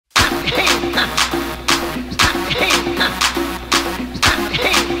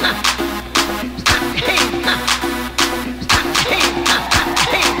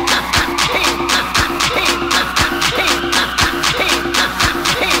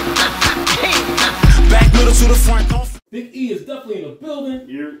To the front. Big E is definitely in the building.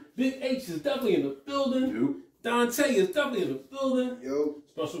 Yep. Big H is definitely in the building. Yep. Dante is definitely in the building. Yo.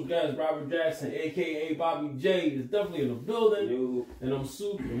 Special guest Robert Jackson, aka Bobby J, is definitely in the building. Yo. And I'm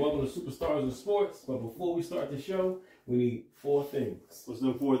Soup, and welcome to Superstars in Sports. But before we start the show, we need 4 things. What's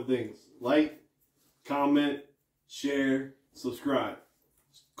them 4 things? Like, comment, share, subscribe.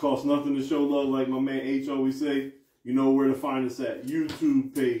 Costs nothing to show love, like my man H always say. You know where to find us at.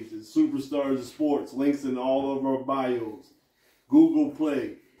 YouTube page, it's Superstars of Sports. Links in all of our bios. Google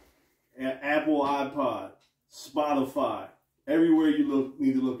Play, Apple iPod, Spotify. Everywhere you look,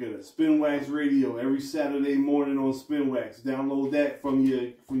 need to look at it. Spinwax Radio every Saturday morning on Spinwax. Download that from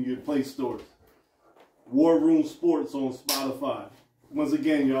your Play stores. War Room Sports on Spotify. Once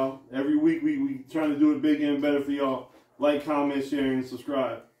again, y'all, every week we trying to do it bigger and better for y'all. Like, comment, share, and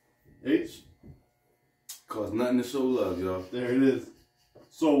subscribe. H? Costs nothing to show love, y'all. There it is.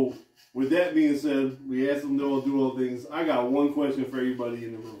 So, with that being said, we asked them to all do all things. I got one question for everybody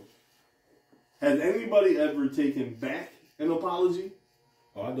in the room. Has anybody ever taken back an apology?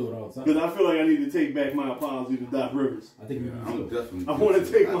 Oh, I do it all the time. Because I feel like I need to take back my apology to Doc Rivers. I think I'm definitely. I want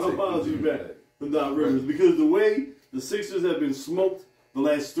to take my apology back to Doc Rivers because the way the Sixers have been smoked the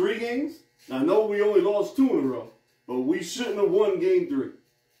last 3 games, I know we only lost 2 in a row, but we shouldn't have won game 3.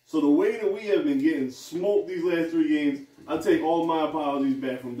 So the way that we have been getting smoked these last 3 games, I take all my apologies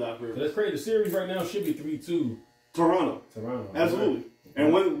back from Doc Rivers. That's crazy. The series right now should be 3-2. Toronto. Absolutely. Right.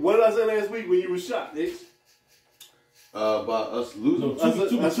 And what did I say last week when you were shot, H? About us losing.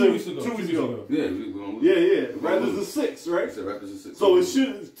 No, 2 weeks ago. 2 weeks ago. Yeah, we gonna lose. Yeah. Raptors are 6, right? I said Raptors are 6. So it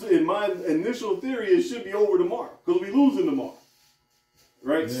should, in my initial theory, it should be over tomorrow because we losing tomorrow,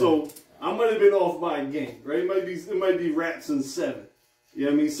 right? Yeah. So I might have been off by a game, right? It might be Raps in 7. Yeah,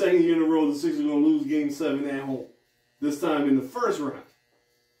 I mean, second year in a row, the Sixers are going to lose game 7 at home. This time in the first round.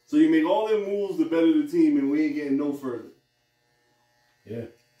 So you make all them moves to better the team, and we ain't getting no further. Yeah.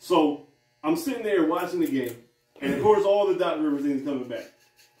 So I'm sitting there watching the game, and of course, all the Doc Rivers things coming back.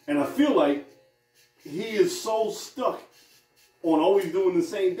 And I feel like he is so stuck on always doing the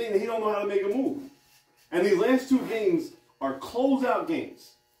same thing that he don't know how to make a move. And these last 2 games are closeout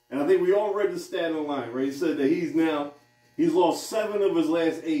games. And I think we all read the stat online, right? He said that he's lost 7 of his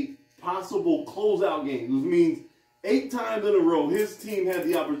last 8 possible closeout games, which means 8 times in a row his team had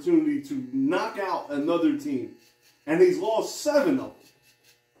the opportunity to knock out another team. And he's lost 7 of them.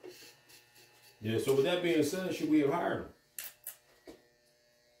 Yeah, so with that being said, should we have hired him?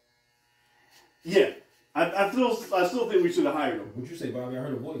 Yeah. I still think we should have hired him. What'd you say, Bobby? I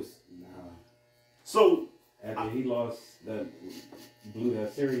heard a voice. Nah. So After he lost blew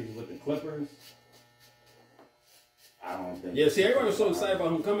that series with the Clippers, I don't think. Yeah, see, everybody was so excited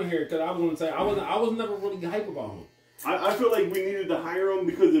about him coming here because I was never really hype about him. I feel like we needed to hire him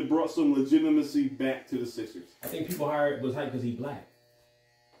because it brought some legitimacy back to the Sixers. I think people was hyped because he black.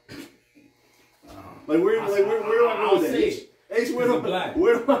 Where do I go with that? H, where do I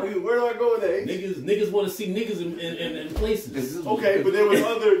go with that? H? Niggas want to see niggas in places. Okay, but there was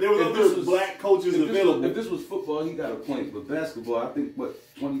other black coaches available. If this was football, he got a point. But basketball, I think,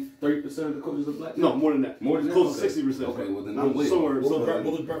 30% of the coaches are black? No, more than that. More than that? Close to 60%. Okay, well then I'm waiting. What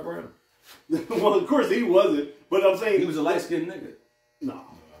was Brett Brown? Well, of course he wasn't. But I'm saying... He was a light-skinned nigga. Nah.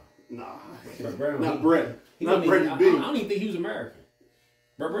 Brett Brown. Not Brett. Not Brett B. I don't even think he was American.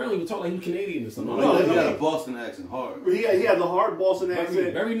 Brett Brown even talked like he was Canadian or something. No, he got a Boston accent hard. He had the hard Boston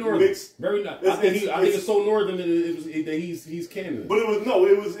accent. Very northern. I think it's so northern that he's Canadian. But it was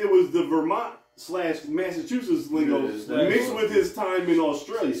the Vermont / Massachusetts lingo mixed with his time in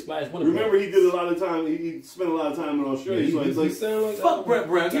Australia. Remember, he did a lot of time. He spent a lot of time in Australia. Yeah, so it's like fuck Brett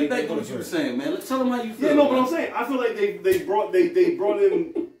Brown. Get back to what you were saying, man. Let's tell him how you feel. Yeah, no, but I'm saying I feel like they brought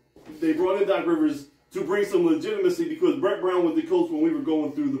in Doc Rivers to bring some legitimacy because Brett Brown was the coach when we were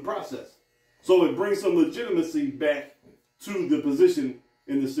going through the process. So it brings some legitimacy back to the position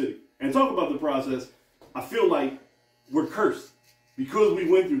in the city. And talk about the process, I feel like we're cursed because we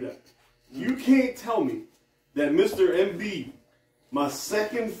went through that. You can't tell me that Mr. Embiid, my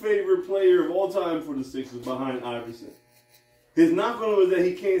second favorite player of all time for the Sixers behind Iverson, his knock on him is that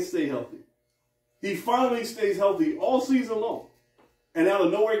he can't stay healthy. He finally stays healthy all season long. And out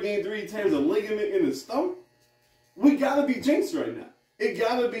of nowhere, game 3, he tears a ligament in his stomach. We gotta be jinxed right now. It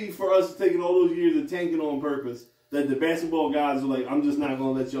gotta be for us taking all those years of tanking on purpose that the basketball guys are like, I'm just not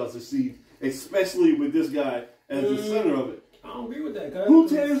gonna let y'all succeed, especially with this guy as the center of it. I don't agree with that, guys. Who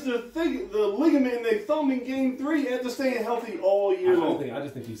tears the ligament in their thumb in game 3 after staying healthy all year long? I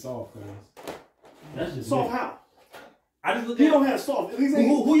just think he's soft, guys. That's just Soft me. how? I just look He at don't have soft.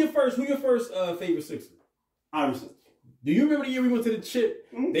 who your first favorite Sixer? Iverson. Do you remember the year we went to the chip?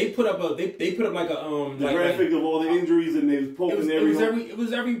 Mm-hmm. They put up like a The graphic of all the injuries and they was poking it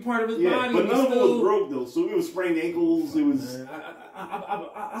was every part of his body. But none of it was broke though. So it was sprained ankles. It was.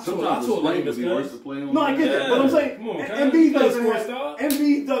 I Sometimes told it him would be worse to play on. No, I get that, but I'm saying Come on, Embiid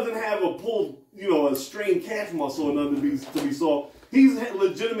Cuz. doesn't have a pulled, a strained calf muscle or nothing to be soft. He's had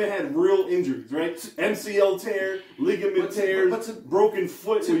real injuries, right? MCL tear, ligament tears, broken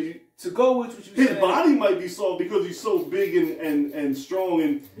foot. To go with what you His said, body might be soft because he's so big and strong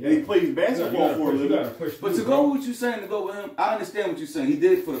and he plays basketball for a living. But to go with what you're saying, to go with him, I understand what you're saying. He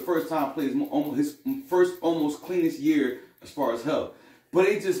did for the first time play his first almost cleanest year as far as health. But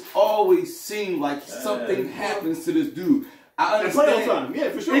it just always seemed like something happens to this dude. I understand. Playoff time, yeah,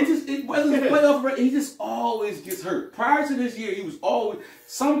 for sure. Whether it's playoff, he just always gets hurt. Prior to this year, he was always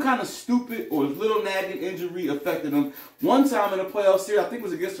some kind of stupid or little nagging injury affected him. One time in a playoff series, I think it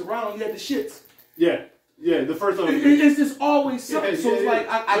was against Toronto, he had the shits. Yeah, the first time. It's just always something. So it's like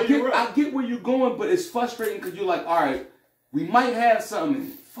I get where you're going, but it's frustrating because you're like, all right, we might have something.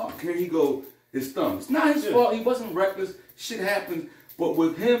 Fuck, here he go, his thumb. It's not his fault. He wasn't reckless. Shit happens. But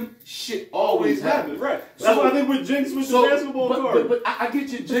with him, shit always happens. Right. That's what I think with Jinx with the basketball card. But I get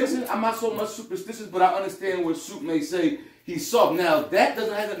you jinxing. I'm not so much superstitious, but I understand what Soup may say. He's soft. Now, that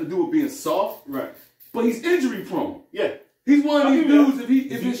doesn't have nothing to do with being soft. Right. But he's injury prone. Yeah. He's one of these dudes,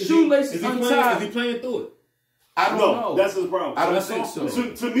 if his shoelace is untied. Is he playing through it? I don't know. That's his problem. I don't think so.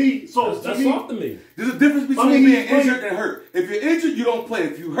 To me, that's soft to me. There's a difference between being injured and hurt. If you're injured, you don't play.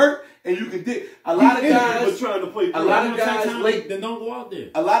 If you hurt and you can dig, a lot of guys trying to play. A lot of guys late. Then don't go out there.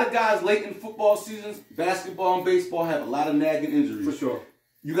 A lot of guys late in football seasons, basketball and baseball have a lot of nagging injuries. For sure.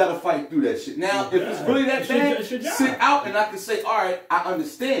 You got to fight through that shit. Now, if it's really that bad, sit out and I can say, all right, I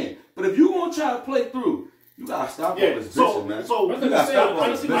understand. But if you're gonna try to play through, you gotta stop all this bitching, man. So you gotta stop all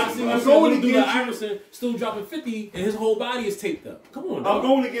this bitching. I'm going against Iverson, still dropping 50, and his whole body is taped up. Come on, I'm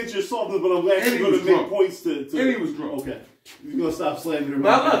going against your softness, but I'm actually going to make points to. And he was drunk. Okay. You're going to stop slamming him.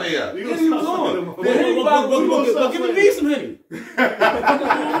 I love it, yeah. You're going to stop slamming him. Well, give me some Henny.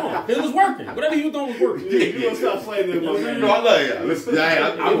 It was working. Whatever you thought was working. Yeah, you're going to stop slamming him. No, I love it. Listen,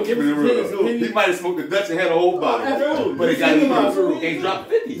 I'm keeping it real. He might have smoked the Dutch and had a whole body. Absolutely. But he ain't dropped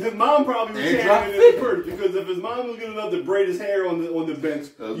 50. His mom probably was carrying it in the purse because if his mom was good enough to braid his hair on the bench,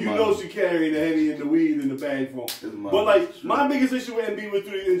 you know she carrying the Henny and the weed in the bag for him. But like, my biggest issue with Embiid with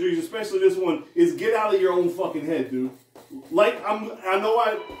these injuries, especially this one, is get out of your own fucking head, dude. Like,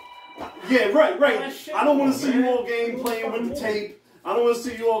 yeah, right. I don't want to see you all game playing with the tape. I don't want to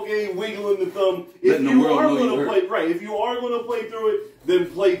see you all game wiggling the thumb. If you are going to play, right, if you are going to play through it, then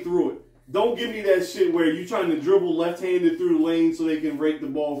play through it. Don't give me that shit where you're trying to dribble left-handed through the lane so they can rake the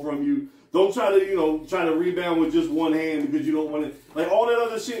ball from you. Don't try to rebound with just one hand because you don't want to, like all that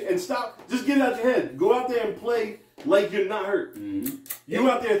other shit. And stop, just get it out your head. Go out there and play like you're not hurt. Mm-hmm. You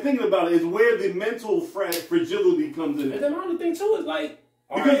out there thinking about it is where the mental fragility comes in. And then my only thing too is like,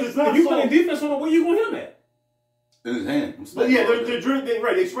 because it's not if you playing defense on him, where you going to hit him at? In his hand. But yeah,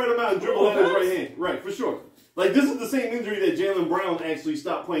 they spread him out and dribble out his right hand. Right, for sure. Like, this is the same injury that Jaylen Brown actually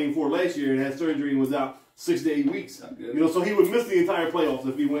stopped playing for last year and had surgery and was out 6 to 8 weeks. So he would miss the entire playoffs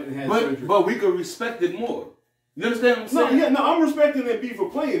if he went and had surgery. But we could respect it more. You understand what I'm saying? I'm respecting Embiid for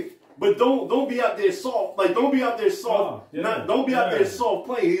playing, but don't be out there soft. Like, don't be out there soft. Don't be out there soft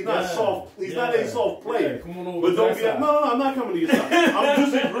playing. He's not soft. He's not a soft player. Come on over. But don't be out. No, I'm not coming to your side.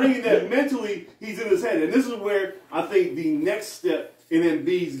 I'm just agreeing that mentally he's in his head, and this is where I think the next step in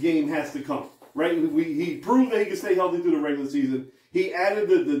Embiid's game has to come. Right? He proved that he could stay healthy through the regular season. He added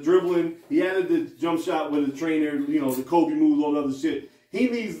the dribbling. He added the jump shot with the trainer, the Kobe moves, all the other shit.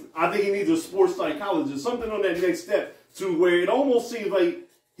 I think he needs a sports psychologist, something on that next step to where it almost seems like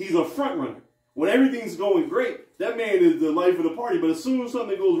he's a front runner. When everything's going great, that man is the life of the party. But as soon as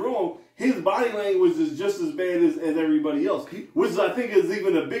something goes wrong, his body language is just as bad as everybody else, which I think is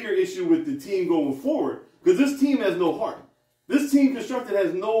even a bigger issue with the team going forward because this team has no heart. This team constructed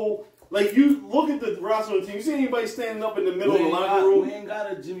has no... Like, you look at the roster of the team, you see anybody standing up in the middle of the locker room? We ain't got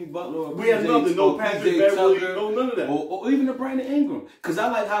a Jimmy Butler or we have nothing. No Patrick Beverly, no none of that. Or even a Brandon Ingram. Because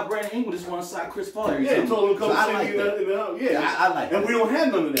I like how Brandon Ingram just wants to side Chris Paul. Yeah, he told him to come see me in the house. Yeah, I like that. And we don't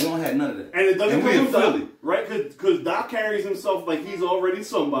have none of that. We don't have none of that. And it doesn't come from Philly. Doc, right? Because Doc carries himself like he's already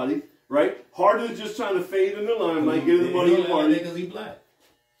somebody, right? Harden just trying to fade in the limelight, get his money in the party. Because he black.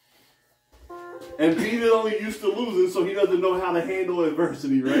 Embiid is only used to losing, so he doesn't know how to handle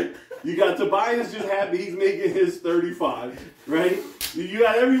adversity, right? You got Tobias just happy he's making his 35, right? You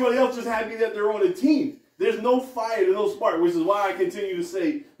got everybody else just happy that they're on a team. There's no fire, there's no spark, which is why I continue to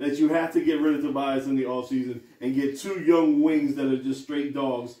say that you have to get rid of Tobias in the offseason and get 2 young wings that are just straight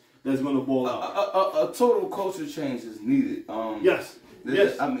dogs that's going to ball out. A total culture change is needed. Yes.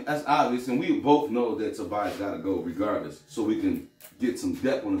 Yes. I mean, that's obvious, and we both know that Tobias got to go regardless, so we can get some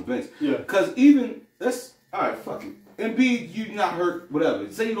depth on the bench. Yeah. Because even, all right, fuck it. Embiid, you not hurt,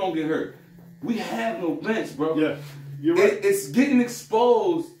 whatever. Say you don't get hurt. We have no bench, bro. Yeah. You're right. It's getting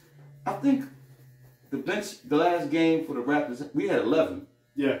exposed. I think the bench, the last game for the Raptors, we had 11.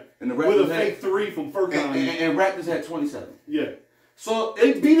 Yeah. And the With Raptors a fake 3 from Furkan. and Raptors had 27. Yeah. So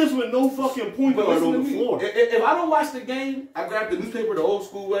They beat us with no fucking point but guard listen on to the me. floor. If I don't watch the game, I grab the newspaper the old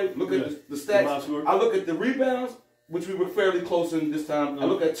school way, look at the The box stats. score. I look at the rebounds, which we were fairly close in this time. I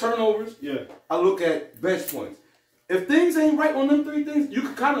look at turnovers. Yeah. I look at bench points. If things ain't right on them 3 things, you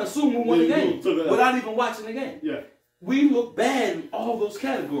can kind of assume we won the Yeah, you game took it out. without even watching the game. Yeah. We look bad in all those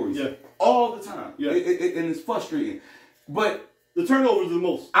categories. Yeah. All the time. Yeah. And it's frustrating. But The turnovers are the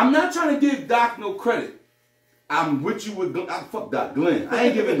most. I'm not trying to give Doc no credit. I'm with you with Glenn. Fuck Doc, Glenn. I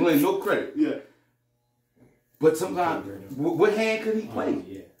ain't giving Glenn no credit. Yeah. But sometimes, what hand can he play?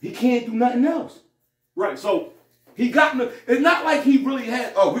 Yeah. He can't do nothing else. Right. So, He got no. It's not like he really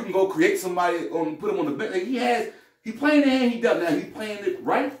had. Oh, we can go create somebody put him on the bench. Like he playing the hand he does. Now he playing it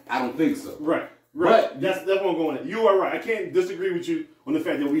right. I don't think so. right. But- that's what I'm going at. You are right. I can't disagree with you on the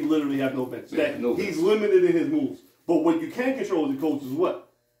fact that we literally have no bench. Yeah, That no he's bench. limited in his moves. But what you can control as a coach is what?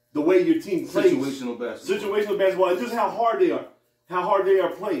 The way your team plays. Situational basketball. Situational basketball. It's just how hard they are. How hard they are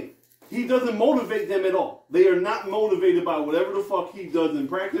playing. He doesn't motivate them at all. They are not motivated by whatever the fuck he does in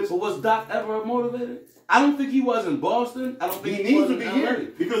practice. But was Doc ever motivated? I don't think he was in Boston. I don't think He he, needs was to in be LA.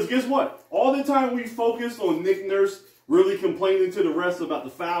 here. Because guess what? All the time we focused on Nick Nurse really complaining to the refs about the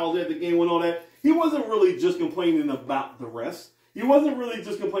fouls at the game and all that, he wasn't really just complaining about the refs. He wasn't really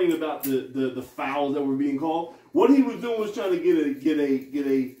just complaining about the fouls that were being called. What he was doing was trying to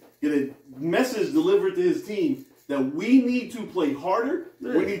get a message delivered to his team that we need to play harder,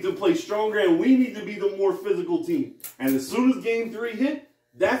 we need to play stronger, and we need to be the more physical team. And as soon as Game 3 hit,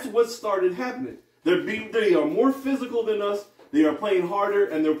 that's what started happening. They are more physical than us, they are playing harder,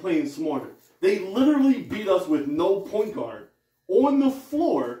 and they're playing smarter. They literally beat us with no point guard on the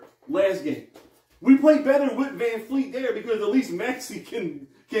floor last game. We played better with Van Fleet there because at least Maxey can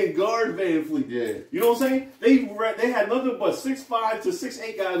guard Van Fleet. Yeah. You know what I'm saying? They had nothing but 6'5" to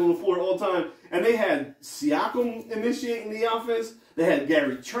 6'8" guys on the floor all the time, and they had Siakam initiating the offense. They had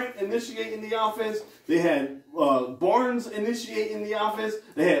Gary Trent initiating the offense. They had Barnes initiating the offense.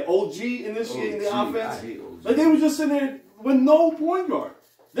 They had OG initiating the offense. I hate OG. Like they were just sitting there with no point guard.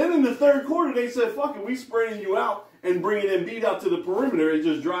 Then in the third quarter, they said, "Fuck it, we spraying you out and bringing Embiid out to the perimeter and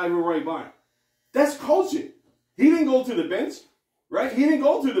just driving right by him." That's coaching. He didn't go to the bench, right? He didn't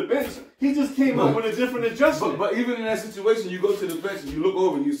go to the bench. He just came up with a different adjustment. But even in that situation, you go to the bench and you look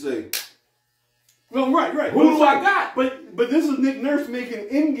over and you say, No, right. Who do I got? But this is Nick Nurse making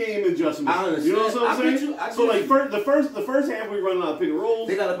in-game adjustments. I understand. You know what I'm I saying? get you. I So get like you. the first half we run a lot of pick and rolls.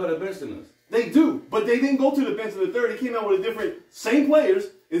 they got a better bench than us. They do, but they didn't go to the bench in the third. He came out with a different same players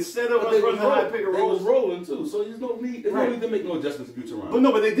instead of But us they running was, high pick and they was rolls. rolling too, so there's no need. There's Right. no need to make no adjustments to future round.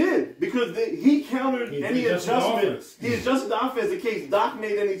 But they did because he countered He any adjusted the adjustment. offense. He adjusted the offense in case Doc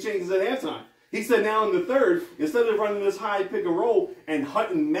made any changes at halftime. He said now in the third, instead of running this high pick and roll and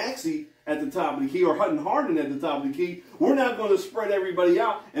Hutton Maxey at the top of the key or Hutton Harden at the top of the key, we're not going to spread everybody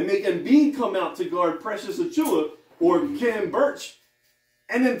out and make Embiid come out to guard Precious Achua or Cam Birch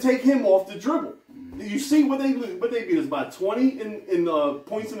and then take him off the dribble. You see what they beat us by 20 in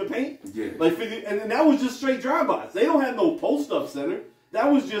points in the paint? Yeah. Like 50, and that was just straight drive-bys. They don't have no post-up center.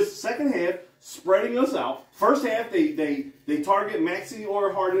 That was just second half spreading us out. First half they target Maxey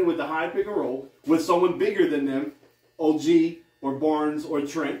or Harden with the high pick and roll with someone bigger than them, OG or Barnes or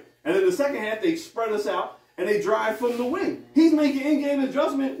Trent. And then the second half they spread us out and they drive from the wing. He's making in-game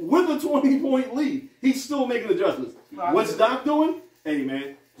adjustment with a 20-point lead. He's still making adjustments. What's Doc doing? Hey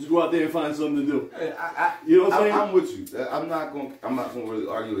man, just go out there and find something to do. You know what I'm saying? I'm with you. I'm not gonna really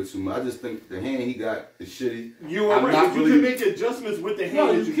argue with you. I just think the hand he got is shitty. You are I'm right. not But you really- can make adjustments with the hand No,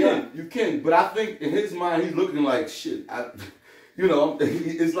 that you you got. can. You can. But I think in his mind, he's looking like shit.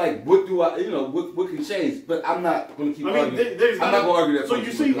 It's like, what do I, what can change? But I'm not going to keep I mean, arguing. there's I'm not going to argue that. So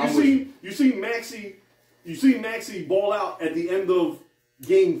point, you see Maxey ball out at the end of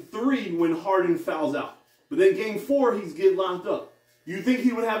Game 3 when Harden fouls out. But then Game 4 he's getting locked up. You think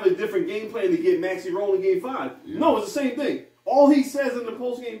he would have a different game plan to get Maxey rolling Game 5? Yeah. No, it's the same thing. All he says in the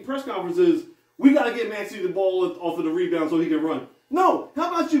post-game press conference is, We got to get Maxey the ball off of the rebound so he can run. No,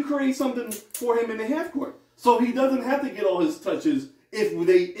 how about you create something for him in the half court so he doesn't have to get all his touches if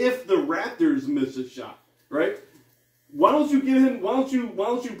the Raptors miss a shot, right? Why don't you give him? Why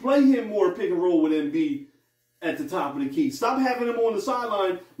don't you play him more pick and roll with Embiid at the top of the key? Stop having him on the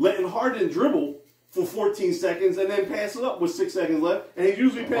sideline, letting Harden dribble for 14 seconds and then pass it up with 6 seconds left, and he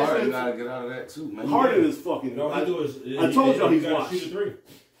usually passes. Harden gotta get out of that too, man. Harden is fucking. All he do is, I told y'all he's gotta washed. shoot a three.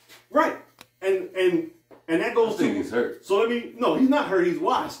 Right, and that goes I think to. he's hurt. So no, he's not hurt. He's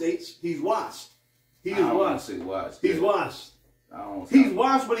washed. H. He's washed. He is I don't want washed. to say washed. He's washed. I don't. He's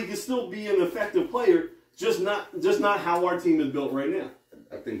washed, but he can still be an effective player. Just not how our team is built right now.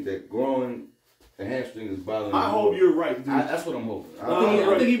 I think that growing the hamstring is bothering. I hope you're right, dude. That's what I'm hoping.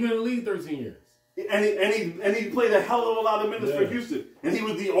 I think he's been in the league 13 years. And he played a hell of a lot of minutes for Houston, and he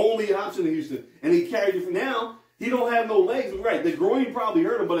was the only option in Houston, and he carried it. Now he don't have no legs. Right, the groin probably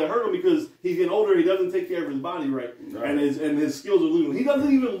hurt him, but it hurt him because he's getting older. He doesn't take care of his body right. And his skills are losing. He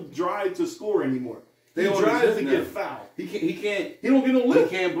doesn't even drive to score ancore. He drives to get fouled. He can't. He don't get no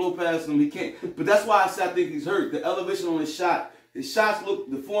lift. He can't blow past him. He can't. But that's why I think he's hurt. The elevation on his shot. His shots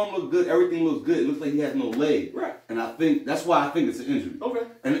look, the form looks good, everything looks good. It looks like he has no leg. Right. And I think that's why I think it's an injury. Okay.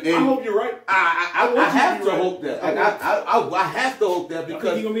 And I hope you're right. I have to hope that. I have to hope that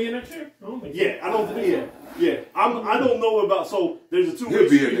because he's gonna be in next year. I don't think so. Yeah, I don't think. Yeah. I don't know about. So there's a two-way He'll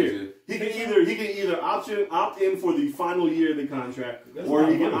be street in here. He can either opt in for the final year of the contract, or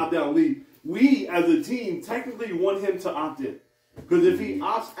he can opt out and leave. We as a team technically want him to opt in because if he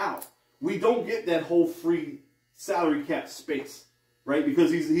opts out, we don't get that whole free salary cap space, right? Because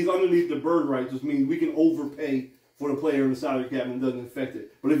he's underneath the bird rights, which means we can overpay for the player in the salary cap and it doesn't affect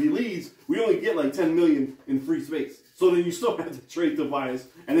it. But if he leaves, we only get like $10 million in free space. So then you still have to trade Tobias,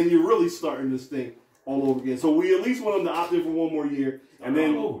 and then you're really starting this thing all over again. So we at least want him to opt in for one more year, and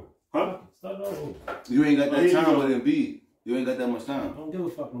then Start over. you ain't got that time with Embiid. You ain't got that much time. I don't give a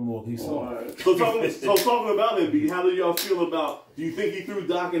fuck no more. He's soft. So talking about Embiid, how do y'all feel about? Do you think he threw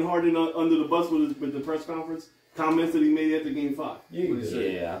Doc and Harden under the bus with the press conference comments that he made after Game 5?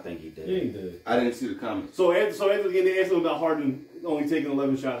 Yeah, I think he did. Yeah, he did. I didn't see the comments. So after the game, they asked him about Harden only taking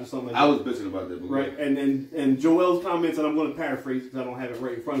 11 shots or something like that. I was bitching about that. Right, and Joel's comments, and I'm going to paraphrase because I don't have it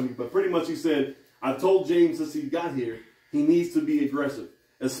right in front of me, but pretty much he said, "I've told James since he got here, he needs to be aggressive,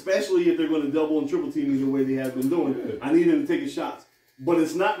 especially if they're going to double and triple team me the way they have been doing. I need him to take his shots, but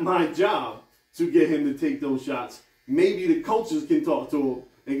it's not my job to get him to take those shots. Maybe the coaches can talk to him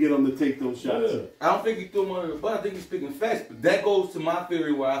and get him to take those shots." Yeah. I don't think he threw him under the bus. I think he's speaking facts. But that goes to my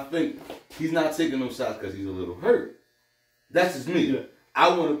theory where I think he's not taking those shots because he's a little hurt. That's just me. Yeah.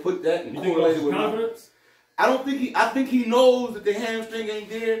 I want to put that and You think correlate it it was with confidence? I don't think he. I think he knows that the hamstring ain't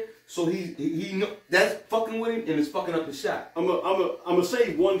there, so he know, that's fucking with him and it's fucking up the shot. I'm gonna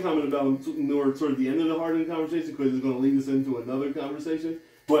say one comment about him toward the end of the Harden conversation because it's gonna lead us into another conversation.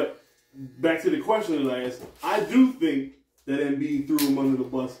 But back to the question that I asked, I do think that Embiid threw him under the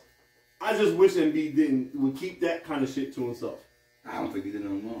bus. I just wish Embiid would keep that kind of shit to himself. I don't think he did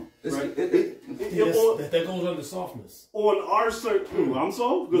nothing wrong. Right. That goes under softness. On our certain, I'm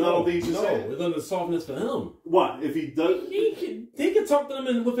soft because I don't think he should say it. it's under softness for him. What if he does? He can talk to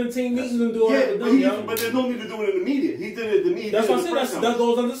them within team meetings and do all that. But there's no need to do it in the media. He did it in the media. That's what I said. That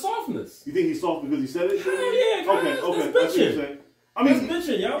goes under softness. You think he's soft because he said it? Hell yeah, Okay. that's I see what you're bitching. saying. I mean, That's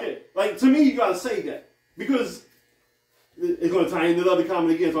bitching, yo. yeah, like to me, you gotta say that because it's gonna tie into the other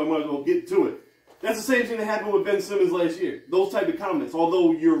comment again. So I might as well get to it. That's the same thing that happened with Ben Simmons last year. Those type of comments,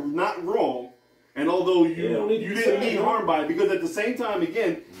 although you're not wrong, and although you didn't mean harm by it, because at the same time,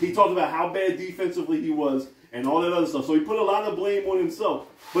 again, he talked about how bad defensively he was and all that other stuff. So he put a lot of blame on himself.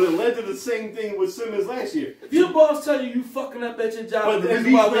 But it led to the same thing with Simmons last year. If your boss tell you fucking up at your job, But the then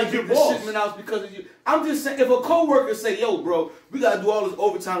reason why he's we not your get the boss. shipment out because of you. I'm just saying, if a coworker say, "Yo, bro, we gotta do all this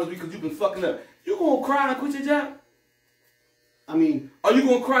overtime this week because you've been fucking up," you gonna cry and quit your job? I mean, Are you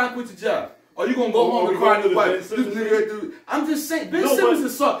gonna cry and quit your job? Are you gonna go home and cry to your wife? This nigga, dude. I'm just saying, Ben Simmons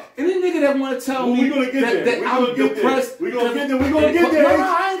is soft. Any nigga that want to tell me that I'm depressed, we're gonna get there. We're gonna get there. No,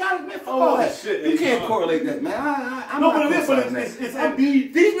 I ain't got it, man. Fuck all that. Shit. You can't correlate that, man. I'm No, not but it's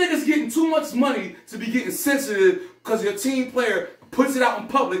Embiid. These niggas getting too much money to be getting sensitive because your team player puts it out in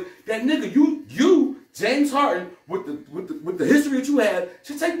public. That nigga, you, James Harden, with the history that you have,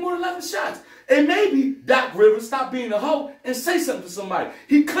 should take more than 11 shots. And maybe Doc Rivers stop being a hoe and say something to somebody.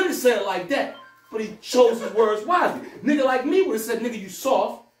 He could have said it like that, but he chose his words wisely. Nigga like me would have said, "Nigga, you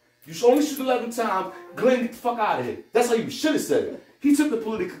soft. You should only shoot 11 times. Glenn, get the fuck out of here." That's how you should have said it. He took the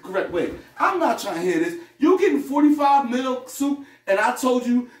politically correct way. I'm not trying to hear this. You getting 45 mil soup, and I told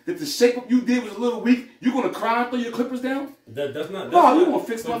you that the shape up you did was a little weak. You gonna cry and throw your clippers down? That's not. No, you gonna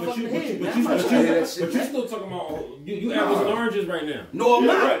fix my fucking head. But I'm not trying to hear that shit, you're man. still talking about you apples and oranges right now. No, I'm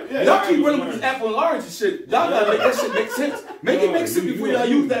Yeah, not. right, yeah. Y'all keep Yeah, running right. with this apple and orange and shit. Y'all gotta make that shit make sense. Make it make sense before y'all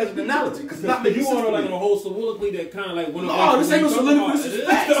use that as an analogy, because it's not making You sense. want to like me. in a whole soliloquy that kind of like went away No, from this what ain't no you talking soliloquy. about. This is It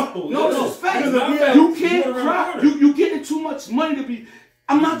facts. No, no, this is facts. it's not facts. You You can't wanna run cry. a corner. You getting too much money to be.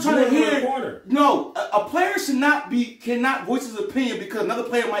 I'm not trying to wanna run a hear. corner. No, a player cannot voice his opinion because another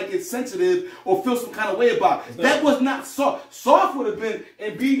player might get sensitive or feel some kind of way about it. That was not soft. Soft would have been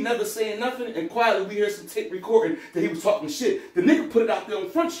Embiid never saying nothing and quietly we hear some tape recording that he was talking shit. The nigga put it out there on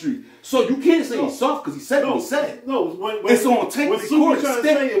Front Street. So you can't say he's soft because he said what he said. No, when It's on tape What recorded, Super's trying to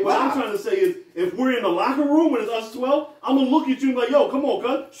step say, and what I'm live. trying to say is, if we're in the locker room and it's us 12, I'm gonna look at you and be like, yo, come on,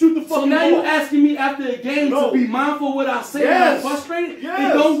 cuz, shoot the So fucking now ball. you're asking me after a game No. to be mindful of what I say Yes. when I'm frustrated? Yes.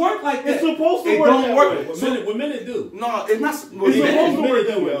 It don't work like that. It's supposed to it work don't that work. way. What minute do? No, it's not. It's supposed to work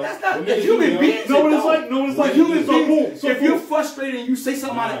that way. That's not What a minute human do, being. No, but it's like, no, it's like human so boom, beings. so If boom. you're frustrated and you say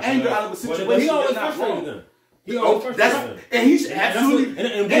something out of anger, out of a situation, He always you're not frustrated wrong. then. He always Oh, frustrated that's, then. and he's That's absolutely, what-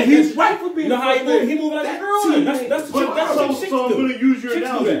 and, and he's that's- right for being You know how he frustrated. move? He move like a That girl. teammate- That's But what so chicks I'm do. gonna use your Chicks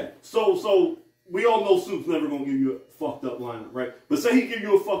do analogy. that. So we all know Soup's never gonna give you a fucked up lineup, right? But say he give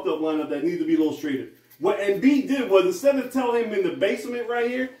you a fucked up lineup that needs to be illustrated. What Embiid did was instead of telling him in the basement right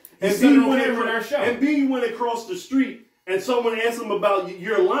here, said it on camera in our show. Embiid went across the street and someone asked him about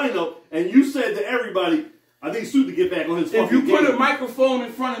your lineup, and you said to everybody, I think Soup to get back on his If fucking you put game. a microphone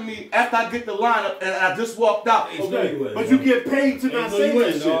in front of me after I get the lineup and I just walked out, No, Okay, you wouldn't, but dog. you get paid to Hey, not no, say you that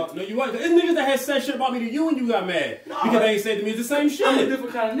wouldn't, shit. dog. No, you wasn't. There's niggas that had said shit about me to you and you got mad. Because they ain't said to me it's the same shit. I'm a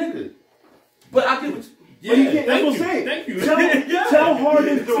different kind of nigga. But I get what you. But he can't, thank that's what you. I'm saying. Thank you. Tell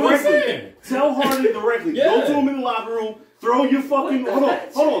Harden That's what I'm directly. saying. Tell Harden directly. Yeah. Go to him in the locker room. Throw your fucking What hold does on,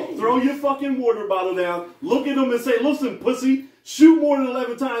 that hold on. change? Throw your fucking water bottle down. Look at him and say, "Listen, pussy, shoot more than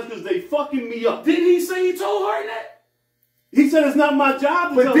 11 times because they fucking me up." Didn't he say he told Harden that? He said it's not my job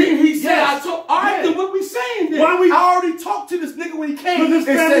to But tell then him. he said, Yes. I told, all right, Yeah. then what we saying then? Why we- I already talked to this nigga when he came. Because it's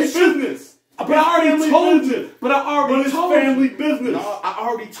and family said, shoot. business. But I already family told business. you. But I already But it's told family you. business. No, I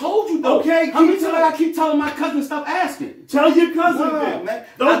already told you though. Okay, How many keep times telling- I keep telling my cousin stop asking? Tell your cousin Nah, then. man.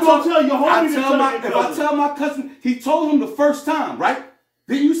 Don't I go told- tell your homie I to tell tell my, your if I cousin. tell my cousin, he told him the first time, right?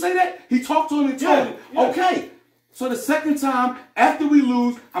 Didn't you say that? He talked to him and told Yeah, him. yeah. Okay. So the second time, after we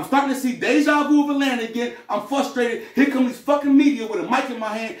lose, I'm starting to see deja vu of Atlanta again. I'm frustrated. Here come these fucking media with a mic in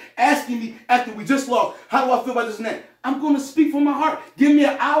my hand asking me after we just lost, how do I feel about this and that? I'm going to speak from my heart. Give me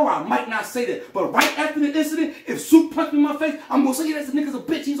an hour, I might not say that. But right after the incident, if Soup punched me in my face, I'm going to say, yeah, this nigga's a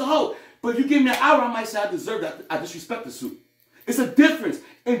bitch, he's a hoe. But if you give me an hour, I might say I deserve that. I disrespect the Soup. It's a difference.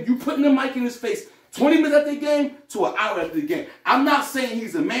 And you putting the mic in his face 20 minutes after the game to an hour after the game. I'm not saying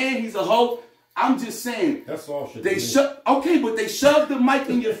he's a man, he's a hoe. I'm just saying That's all shit. they but they shoved the mic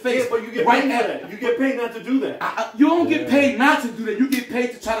in your face. Yeah, but you get right paid for at- that. You get paid not to do that. you don't get paid not to do that. You get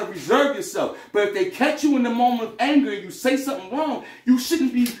paid to try to reserve yourself. But if they catch you in the moment of anger and you say something wrong, you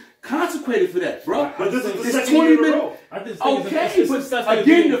shouldn't be consequented for that, bro. But this is the It's second 20 year in a minutes. row. I just think Okay, it's but stuff that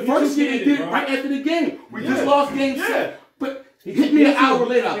again, you- the you first too game they candid, did bro. right after the game. We just Yeah. lost game Yeah. 7. But He- hit me an he- hour he-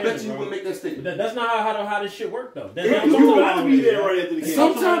 later, I he- bet you bro. wouldn't make that statement. That's not how this shit work though. That's Yeah, not you what I'm gotta talking be about, there man. right after the game.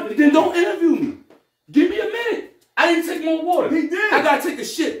 Sometimes, then don't interview me. Give me a minute. I didn't take more water. He did. I gotta take a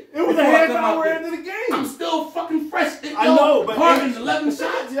shit. It was a before I half come out hour there. after the game. I'm still fucking fresh. I know, but Harden 11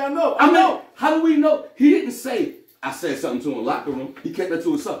 shots. Yeah, I know. I know. How do we know? He didn't say, I said something to him in the locker room. He kept that to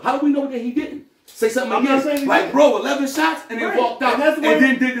himself. How do we know that he didn't? Say something I'm not again. saying he Like, didn't. bro, 11 shots and then Right. walked out And that's where-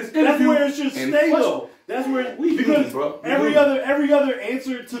 then did this interview. That's where it should and stay, flushed. though. That's where We because human, bro. We every human. other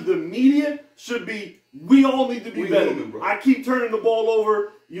answer to the media should be we all need to be We better. human, bro. I keep turning the ball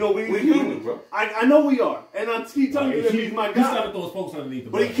over. You know we We human, bro. I know we are, and I keep telling you that he's my He's got guy. to throw his folks underneath the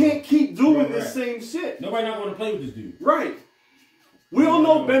But he bus. can't keep doing Right, this right. same shit. Nobody not going to play with this dude. Right. We all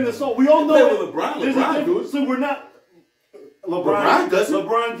know Ben is so. We all know Play that with LeBron. there's a LeBron difference. So we're not. LeBron doesn't.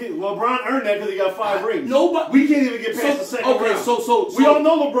 LeBron earned that because he got 5 rings. Nobody. We can't even get past the second okay, round. so we all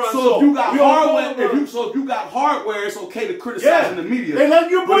know LeBron. So if you got we all know hardware, LeBron. if you got hardware, it's okay to criticize Yeah. in the media. They let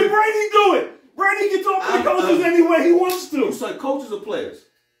your boy But if- Brady do it. Brady can talk to the coaches any way he wants to. You said coaches or players?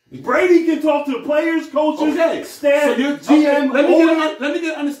 Brady can talk to the players, coaches, Okay, staff, so you're GM. Let all me that. get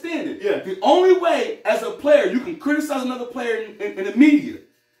an understanding. Yeah. The only way, as a player, you can criticize another player in the media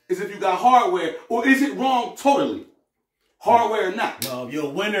is if you got hardware, or is it wrong totally? Hardware or not? No, if you're a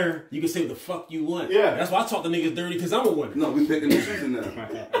winner, you can say what the fuck you want. Yeah. That's why I talk to niggas dirty because I'm a winner. No, we picking and choosing now.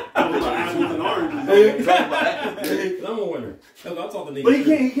 Apples and oranges. 'Cause I'm a winner. That's why I talk to niggas But he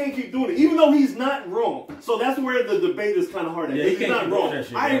dirty. can't keep doing it, even though he's not wrong. So that's where the debate is kind of hard at. Yeah, he he's can't not keep doing wrong. that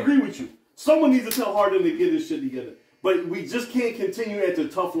shit, I bro. agree with you. Someone needs to tell Harden to get his shit together. But we just can't continue after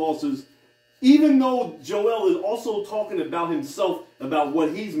tough losses, even though Joel is also talking about himself, about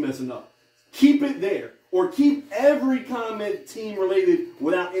what he's messing up. Keep it there. Or keep every comment team related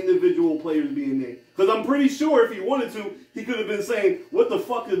without individual players being named. Because I'm pretty sure if he wanted to, he could have been saying, what the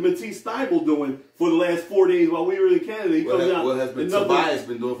fuck is Matisse Thybulle doing for the last 4 days while we were in Canada? He comes out what has been Tobias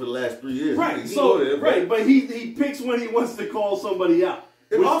been doing for the last 3 years? Right, but he picks when he wants to call somebody out.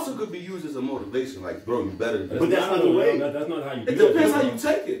 It also could be used as a motivation, like, bro, you better. But that's not the way. That's not how you do It it. depends how you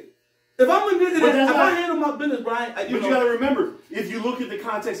take it. If I'm in business, if I handle my business, Brian, But you got to remember, if you look at the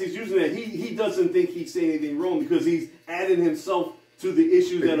context he's using that, he doesn't think he's saying anything wrong because he's adding himself to the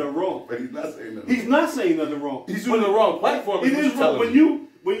issues that are wrong. But he's not saying nothing. He's not saying nothing wrong. He's using the wrong platform. It is wrong. When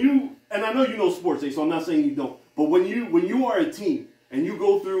you, and I know you know sports, so I'm not saying you don't. But when you are a team and you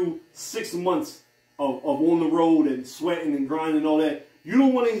go through 6 months of on the road and sweating and grinding and all that, you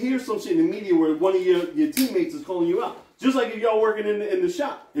don't want to hear some shit in the media where one of your teammates is calling you out. Just like if y'all working in the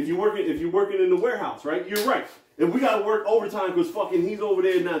shop, if you're working in the warehouse, right? You're right. If we gotta work overtime because fucking he's over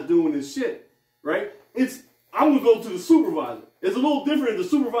there not doing his shit, right? I'm gonna go to the supervisor. It's a little different if the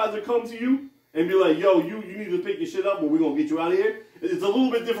supervisor comes to you and be like, yo, you need to pick your shit up or we're gonna get you out of here. It's a little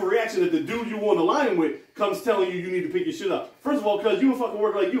bit different reaction if the dude you on the line with comes telling you need to pick your shit up. First of all, because you a fucking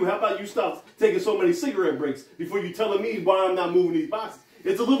work like you, how about you stop taking so many cigarette breaks before you telling me why I'm not moving these boxes?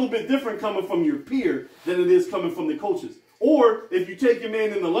 It's a little bit different coming from your peer than it is coming from the coaches. Or if you take your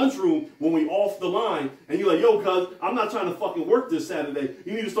man in the lunchroom when we off the line and you're like, yo, cuz, I'm not trying to fucking work this Saturday.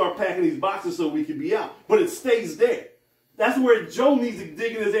 You need to start packing these boxes so we can be out. But it stays there. That's where Joe needs to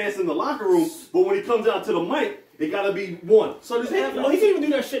dig in his ass in the locker room. But when he comes out to the mic, it got to be one. So he can't even do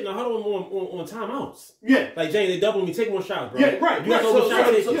that shit in the huddle on timeouts. Yeah. Like, Jay, they double me, take more shots, bro. Yeah, right. You got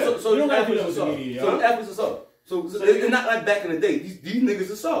to shots. So you don't got to do that athletes with the are media. soft. So athletes are soft. So it's not like back in the day. These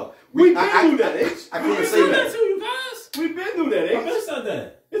niggas are soft. We've been through that, H. I can't say that. too, you guys. We've been through that, I H. said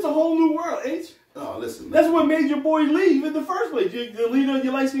that. It's a whole new world, H. Oh, listen, man. That's what made your boy leave in the first place. You're the leader of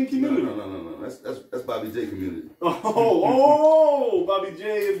your light-skinned community. No. That's Bobby J community. Oh, Bobby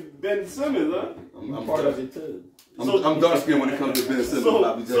J and Ben Simmons, huh? I'm Part of it, too. I'm dark skinned when it comes to Ben Simmons.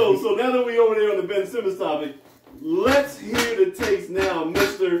 Bobby J. So now that we over there on the Ben Simmons topic, let's hear the takes now,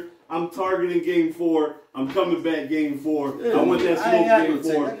 Mr. I'm targeting game 4. I'm coming back game 4. Yeah, I want that smoke game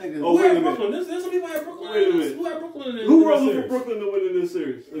 4. Oh, wait a minute. There's some people at Brooklyn. Wait a minute. Who had Brooklyn in Who this rolling for series? Brooklyn to win in this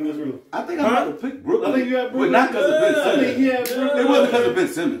series, in this room? I think I'm about to pick Brooklyn. I think you have Brooklyn. But not because of Ben I Simmons. think he had Brooklyn. It wasn't because of Ben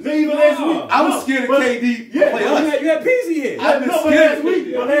Simmons. Maybe even last week. I was scared of KD Yeah, play but us. You had Peasy here. I've been No,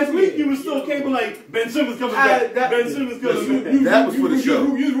 scared. but last week you were still capable like Ben Simmons coming back. Ben Simmons coming back. That was for the show.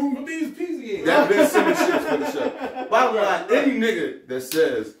 You rooting for Peasy here. That Ben Simmons shit's for the show. Bottom line, any nigga that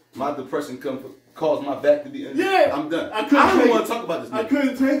says my depression caused my back to be injured, Yeah, I'm done. I I couldn't don't take want it. to talk about this I nigga.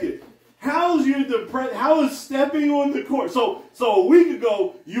 couldn't take it. How's your depression? How is stepping on the court? So a week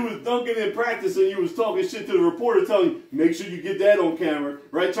ago you was dunking in practice and you was talking shit to the reporter, telling you make sure you get that on camera,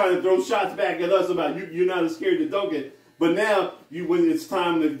 right? Trying to throw shots back at us about you're not as scared to dunk it. But now when it's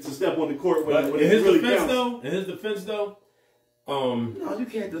time to step on the court, when In it his really defense, counts. though, No, you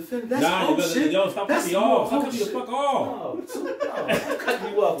can't defend. That's nah, bullshit. yo, stop That's cutting me off. Stop bullshit. cutting me the fuck off. I'm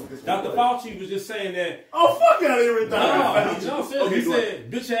cutting you off with this. Dr. Fauci was just saying that. Oh, fuck out of here with No, that. seriously, Okay, he go ahead.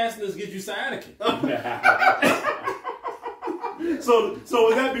 said, bitch assness gives you sciatica. So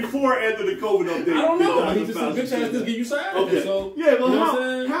was that before or after the COVID update? I don't know. Dr. He just said, Fauci bitch said assness that? give you sciatica. Okay. So, Yeah, but you know what I'm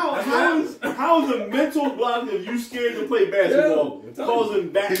saying? That's what happens. how is a mental block if you scared to play basketball Yeah, causing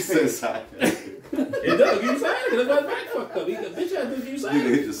back He pain? says side. It does give you sciatica. That's why his back fucked up. He said, bitch assness give you You sciatica.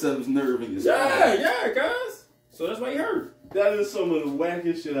 hit the seventh nerve in your spine. Yeah, guys. So that's why he hurt. That is some of the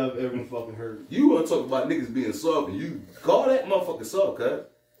wackest shit I've ever fucking heard. You want to talk about niggas being soft, and you call that motherfucker soft, cuz.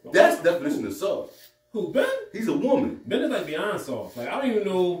 That's the definition of soft. Who, Ben? He's a woman. Ben is like beyond soft. Like, I don't even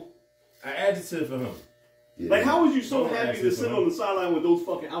know an adjective for him. Yeah. Like, how was you so Don't happy ask to this sit one. on the sideline with those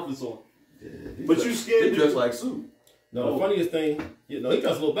fucking outfits on? Yeah, But you scared He to- dressed like Sue. No, the funniest thing, he dressed a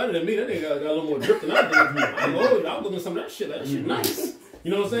little better than me. That nigga got a little more drip than I did. I'm looking at some of that shit. That shit nice. You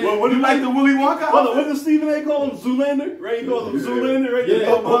know what I'm saying? Well, what do You like the Willy Wonka What outfit? does Stephen A. call him? Zoolander? Right? He calls him Zoolander, right? Yeah. The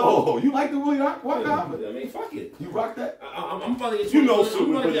dog model? Oh, you like the Willy Wonka outfit? I mean, fuck it. You rock that? I'm about to get 20 You know million.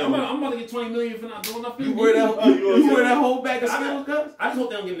 Super, I'm about to get 20 million for not doing nothing. You wear that? You wear that whole bag of I- Skittles, cuz? I just hope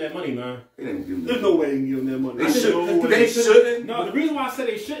they don't give me that money, man. They didn't give him There's that. no way they can give him that money. They There's shouldn't. no way. They shouldn't. No, the reason why I said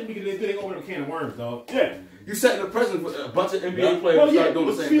they shouldn't because they open a can of worms, dog. Yeah. You setting the precedent for a bunch of NBA players Well, to yeah, start doing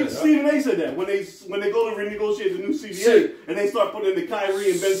but the same thing. Stephen A. said that when they go to renegotiate the new CBA Shit. and they start putting in the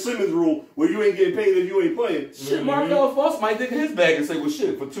Kyrie and Ben Simmons rule where you ain't getting paid if you ain't playing. Shit, Markel Fultz might dig in his bag and say, well,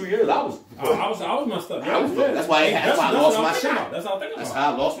 shit, for 2 years, I was messed up. That's why I lost my shot. That's how I think about That's it.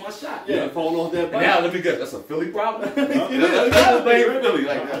 how I lost my shot. Yeah, falling off that And bike. now, let me guess, that's a Philly problem? It is. That's blame Philly.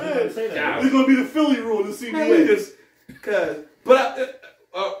 Like, Yeah. Say that. It's gonna be the Philly rule in the man, we CBA. just,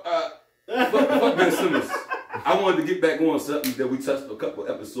 fuck Ben Simmons. I wanted to get back on something that we touched a couple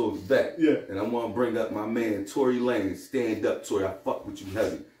episodes back. Yeah. And I want to bring up my man, Tory Lanez. Stand up, Tory. I fuck with you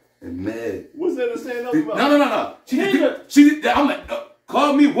heavy. And mad. What's that to stand up No, about? no. She did, I'm like,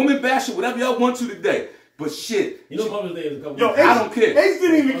 call me woman basher, whatever y'all want to today. But shit. You know Mother's Day is a couple Yo, weeks. I don't care. Ace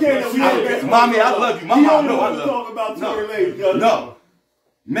didn't even care that we I don't care. Mommy, I love you. My mom know I love you. talk about No. Tory Lanez. No.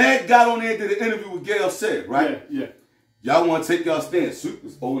 Meg got on there and did an interview with Gail said, right? Yeah. Y'all want to take y'all stand. Suit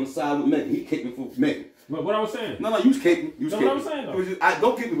was on the side with Megan. He kicked me for Megan. But what I was saying. No, you was caping. You was That's what I'm saying, though.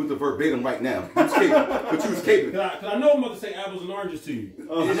 Don't get me with the verbatim right now. You was caping, but you was caping. Cause I know Mother say apples and oranges to you.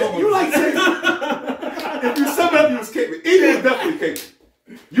 You like saying if you sum up, you was caping. Edie was definitely caping.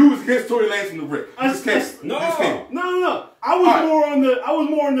 You was against Tory Lanez from the rip. You was caping. No. You was caping. No. I was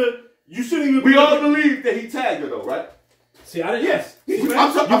more on the. You shouldn't even. We all believe that he tagged her though, right? See, I didn't. Yes.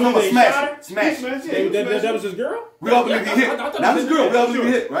 I'm talking about smash. That was his girl. We all believe he hit. Not his girl. We all believe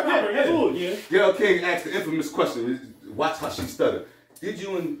he hit, right? Yeah, absolutely. Yeah. Gayle King asked the infamous question. Watch how she stuttered. Did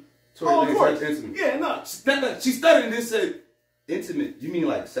you and Tory Oh, of Lanez course. have intimate? Yeah, no. She stuttered and then said, intimate. You mean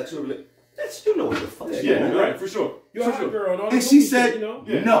like sexual relationship? You know what the fuck she Yeah, meant, right, for sure. You're For a hot sure. girl. And, all And this she movie said, shit, you know?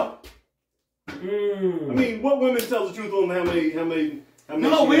 Yeah. no. I mean, what women tell the truth on how many?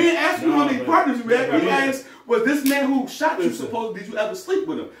 No, we didn't ask you how many No, partners you had. We Yeah. asked, was this man who shot you Listen. supposed, did you ever sleep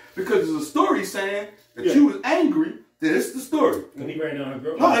with him? Because there's a story saying that Yeah. you was angry. That it's the story. When he ran down her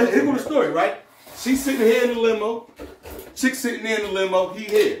girl. No, here goes the story, right? She's sitting here in the limo. Chick sitting there in the limo. He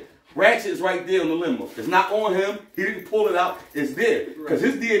here. Ratchet is right there on the limo. It's not on him. He didn't pull it out. It's there. Because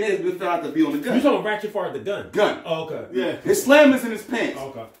his DNA has been found out to be on the You gun. talking Ratchet far as the gun? Gun. Oh, okay. Yeah. His slam is in his pants.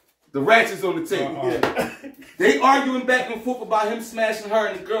 Okay. The ratchet's on the table. Yeah. They arguing back and forth about him smashing her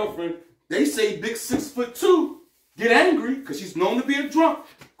and the girlfriend. They say big 6'2" get angry because she's known to be a drunk.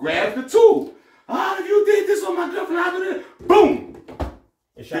 Grabs the tool. If you did this on my girlfriend, I'll do that. Boom!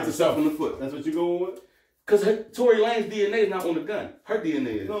 And Hits herself in the foot. That's what you going with? Because Tory Lanez's DNA is not on the gun. Her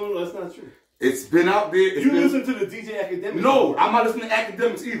DNA is. No, that's not true. It's been out there. It's You been, listen to the DJ Academics. No, I'm not listening to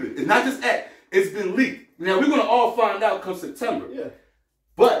academics either. It's not just act. It's been leaked. Now, we're going to all find out come September. Yeah.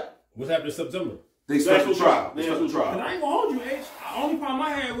 But what's happening in September? they start the National trial. trial. They start the National And trial. I ain't gonna hold you, H. The only problem I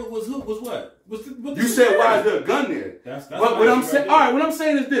had was what? You said, why is there a gun there? That's But what I'm saying, all right, what I'm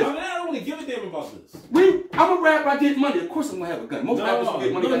saying is this. I don't really give a damn about this. I'm a rapper, I get money. Of course I'm going to have a gun. Most rappers who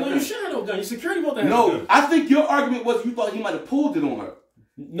get money got No, you guns. should have no gun. Your security vote to have a No, gun. I think your argument was you thought he might have pulled it on her.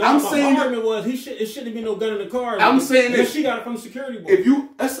 No, I'm my saying- argument was it shouldn't be no gun in the car. I'm saying because this. she got it from the security board. If you,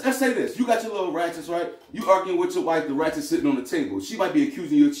 let's say this, you got your little ratchets, right? You arguing with your wife, the ratchet's sitting on the table. She might be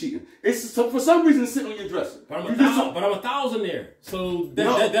accusing you of cheating. For some reason it's sitting on your dresser. But I'm You a just- thousand there, so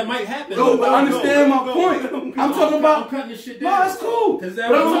No. that might happen. No, but understand my go, point. go, go. I'm talking I'm about. cutting this shit No, down. it's cool. Because that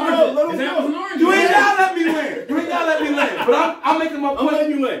But was I'm an talking orange. about- Because that was an orange. You ain't gotta let me win. You ain't gotta let me win. But I'm making my I'm point.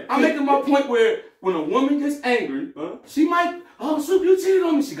 letting you win. I'm making my point where when a woman gets angry, she might, Soup, you cheated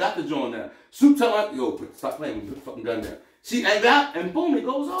on me. She got the joint now. Soup tell her, yo, stop playing with me. Put the fucking gun down. She ain't got, and boom, it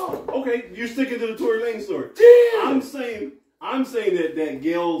goes off. Okay, you're sticking to the Tory Lanez story. Yeah. I'm saying that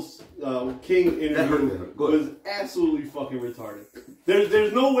Gail's King That hurt interview her. Go ahead. was absolutely fucking retarded.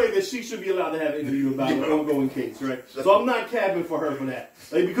 There's no way that she should be allowed to have an interview about an ongoing case, right? So I'm not capping for her for that.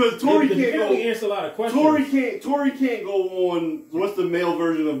 Like, because Tory You can't go. answer a lot of questions. Tory can't go on. What's the male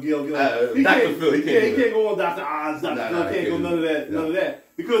version of Gail? Dr. Can't, Phil, he can't Yeah, do he that. can't go on Dr. Oz. Dr. Nah, Phil he can't go can't none of do that. that. None of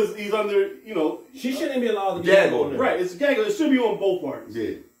that because he's under. She shouldn't be allowed to Gag be on her. Right. It's a gag. It should be on both parties.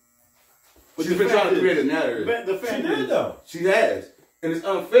 Yeah. But She's the been fact trying to is- create a narrative. The fact She did is, though. She has. And it's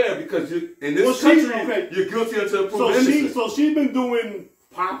unfair because you in this Well, she's- country, okay. you're guilty until proven innocent. So she's been doing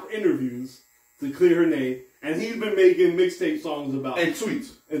pop interviews to clear her name, and he's been making mixtape songs about And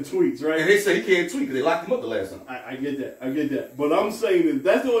tweets. and tweets, right? And they say he can't tweet because they locked him up the last time. I get that. But I'm saying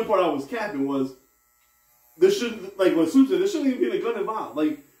that's the only part I was capping was there shouldn't, like what Soup said, there shouldn't even be a gun involved.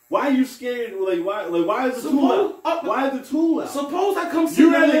 Like, why are you scared? Why is the tool out? Why is the tool out? Suppose I come sit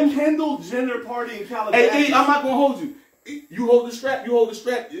You're down at a and Kendall Jenner party in California. hey, I'm not gonna hold you. You hold the strap. You hold the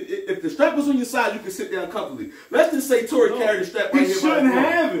strap. If the strap was on your side, you can sit down comfortably. Let's just say Tory carried the strap right He here. shouldn't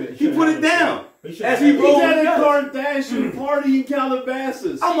have it. He put it down. as he He's rolled. at a nuts. Kardashian party in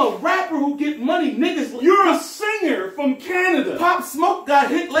Calabasas. I'm a rapper who get money. Niggas, You're a singer from Canada. Pop Smoke got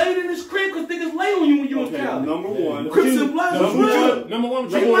hit laid in his crib because niggas lay on you when you in Okay, Cali. number one. Crips and Bloods is Number real. one. Number one,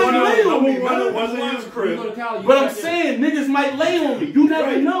 They might lay on me, Number one, bro. it wasn't his crib. But I'm saying niggas might lay on me. You never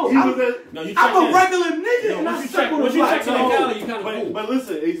Right. know. He was at, No, you I'm check a in. regular nigga No, and I once you suck check, with once a you black check in dog. Cali, you kind of cool. but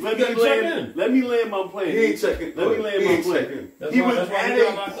listen, let You me gotta check land. in. Let me land my plane. He ain't checking. Let me land He my ain't plane. checking. That's He why- was that's why at he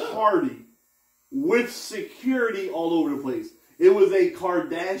got locked a up. party with security all over the place. It was a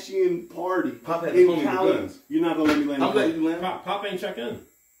Kardashian party Pop had to in pull me with Cali. guns. You're not gonna let me land. my I'm plane. letting you land. Pop ain't check in.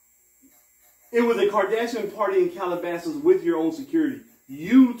 It was a Kardashian party in Calabasas with your own security.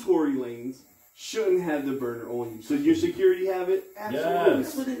 You, Tory Lanez, shouldn't have the burner on you. So your security have it? Absolutely.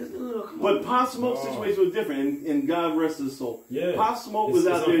 Yes. That's what niggas do. Come But on. Pop Smoke's situation was different, and God rest his soul. Yeah. Pop Smoke It's- was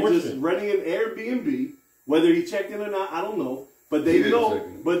it's out there just unfortunate. renting an Airbnb. Whether he checked in or not, I don't know. But He they didn't know. check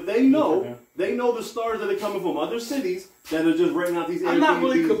in. But they know. They know the stars that are coming from other cities that are just renting out these Airbnbs. I'm not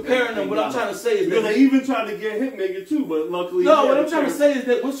really comparing them. What I'm trying to say is Because that they even tried to get Hitmaker too, but luckily. no, he what had I'm trying to the say is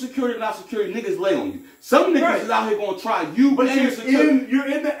that with security, not security, niggas lay on you. Some niggas Right. is out here gonna try you, But and your security. you're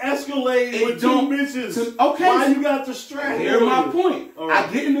in the Escalade It with don't- two bitches. okay. Why you got the strap? Here's on my you? point. All right.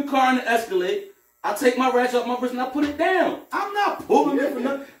 I get in the car in the Escalade. I take my ratchet off my wrist and I put it down. I'm not pulling it for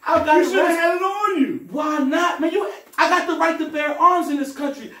nothing. I got You it. should have had it on you. Why not, man? I got the right to bear arms in this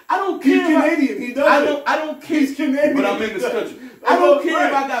country. I don't He's care. if Canadian. He does it. I don't care. He's Canadian. But I'm in this country. I I don't know, care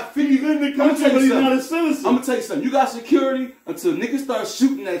if right. I got 50. He's in the I'm gonna country, tell but you he's not something. a citizen. I'm gonna tell you something. You got security until niggas start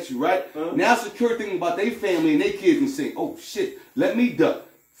shooting at you, right? Now security thinking about their family and their kids and saying, "Oh shit, let me duck."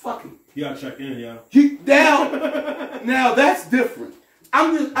 Fucking You gotta check in, yeah. you now that's different.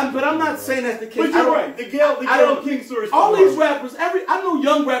 But I'm not saying that's the case. But you're right. The Gayle King story. is All still these right. rappers, I know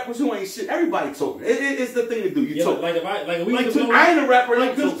young rappers who ain't shit. Everybody talking. It's the thing to do. You Yeah, talk. like if we Like could to- blow I up, ain't a rapper.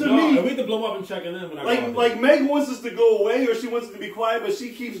 Like I'm this talking. to no, me- if we could blow up and check in when I go out Like Meg wants us to go away, or she wants us to be quiet, but she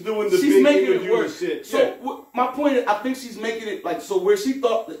keeps doing the She's big making it interview worse. shit. So my point is, I think she's making it like so where she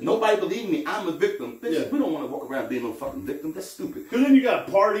thought that nobody believed me. I'm a victim. Bitch, Yeah. we don't want to walk around being no fucking victim. That's stupid. Because then you got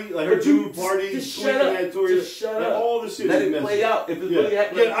a party, like her But you dude party, just tweeting shut up. at Tory, Just shut like, up. all the shit. Let is it messy. play out. If it's Yeah, really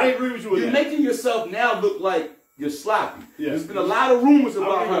happening, yeah, I agree with you with You're that. making yourself now look like you're sloppy. Yeah. There's been a lot of rumors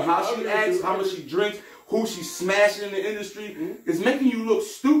about agree her, with you. how I she agree with acts, you. how much she drinks, who she's smashing in the industry. It's making you look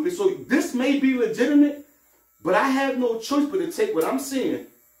stupid. So this may be legitimate, but I have no choice but to take what I'm seeing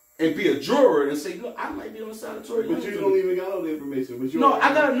and be a juror and say, look, I might be on the side of Tory But Lanez. you don't even got all the information. But you No, already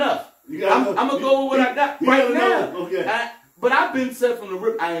I got know. enough. You got I'm enough. gonna go with what I got You right got now. enough. Okay. But I've been said from the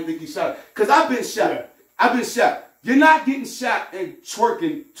rip, I didn't think he shot her. Because I've been shot. Yeah. I've been shot. You're not getting shot and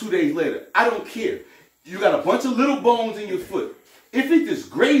twerking 2 days later. I don't care. You got a bunch of little bones in your foot. If it just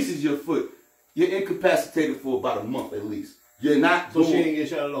grazes your foot, you're incapacitated for about a month at least. You're not So she doing. ain't get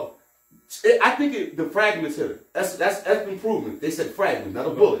shot at all. I think the fragments hit her. That's been proven. They said fragment, not a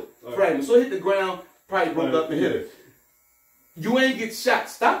bullet. All right. Fragment. So it hit the ground, probably broke up and hit her. You ain't get shot.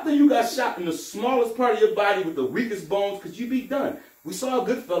 Stop thinking you got shot in the smallest part of your body with the weakest bones, because you be done. We saw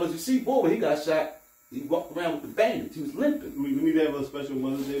Goodfellas. You see, boy, when he got shot, he walked around with the bandage. He was limping. We need to have a special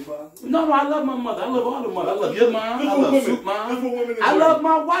Mother's Day party. No, I love my mother. I love all the mothers. I love your mom. Good I for love women. Soup mom. Good for women as I well. love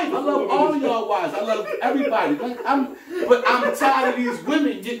my wife. I Good for love women all as y'all wives. I love everybody. But I'm tired of these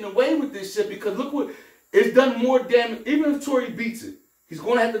women getting away with this shit, because look what it's done more damage. Even if Tory beats it, he's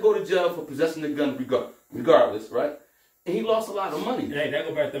going to have to go to jail for possessing the gun regardless, right? And he lost a lot of money. Hey, that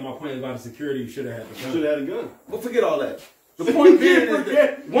go back to my point about the security. You should have had the gun. Should have had a gun. But forget all that. The point being is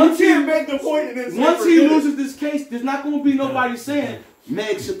that once you he can't make the point and then say once he forget it. loses this case, there's not going to be nobody saying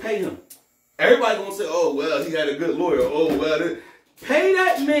Meg should pay him. Everybody going to say, oh, well, he had a good lawyer. Oh, well, pay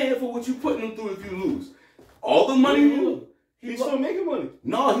that man for what you putting him through if you lose. All the money He's still making money.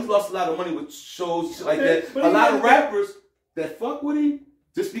 No, he's lost a lot of money with shows, shit like Okay, that. but A he lot had of rappers that fuck with him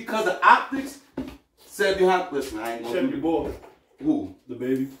just because of optics said behind. Listen, I ain't gonna Check do your it. boy, Who? the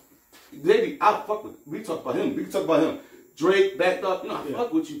baby. Baby, I fuck with. We talk about him. We can talk about him. Drake backed up. I Yeah.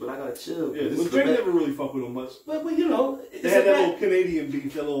 fuck with you, but I gotta chill. Yeah, This but is Drake a bad- never really fucked with him much. But you know, it's They a had that bad. little Canadian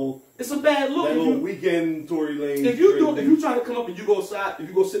beef, that little It's a bad look. weekend Tory Lanez. If you trying to come up and you go side, if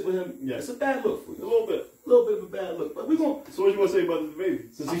you go sit with him, Yeah. it's a bad look for a you. little bit. A little bit of a bad look. But we gonna. So what you want to say about this baby?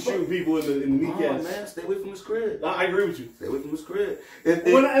 Since he's shooting people in the Oh kneecaps. man, stay away from his crib. I agree with you. Stay away from his crib.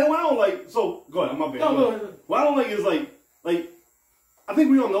 What I don't like, so go ahead, my bad. No, go ahead. What I don't like is like I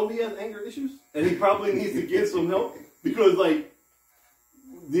think we all know he has anger issues, and he probably needs to get some help because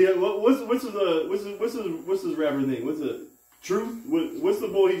yeah, what's his rapper name? What's the Truth? What's the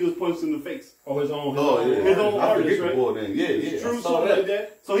boy he just punched in the face? Oh, his own. His own I artist, forget the right? boy name. Yeah, yeah. True, I saw something that. like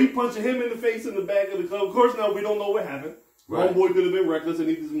that. So he punching him in the face in the back of the club. Of course, now we don't know what happened. Right. Homeboy could have been reckless and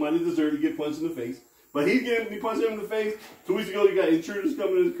he might have deserved to get punched in the face. But he punched him in the face. 2 weeks ago, you got intruders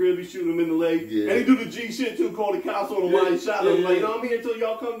coming in his crib. He's shooting him in the leg. Yeah. And he do the G shit too, call the cops on him while he shot him. Like, no, I'm here until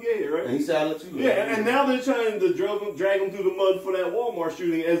y'all come get here, right? And he said, I'll let you know. Yeah, and now they're trying to drag him through the mud for that Walmart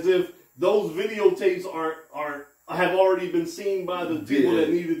shooting as if those videotapes have already been seen by the people that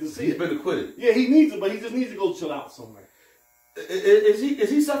needed to see He's it. been acquitted. Yeah, he needs it, but he just needs to go chill out somewhere. Is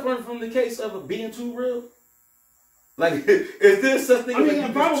he suffering from the case of being too real? Like, is there such thing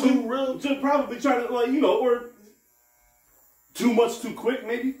as like too real? Probably trying to, like, you know, or too much too quick,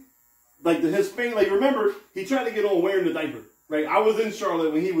 maybe. Like his fame, like, remember, he tried to get on wearing the diaper. Right? I was in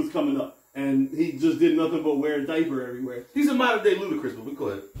Charlotte when he was coming up, and he just did nothing but wear a diaper everywhere. He's a modern day Ludacris, but we go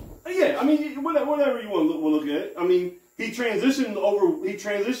ahead. Yeah, I mean, whatever you want to look at it. I mean, he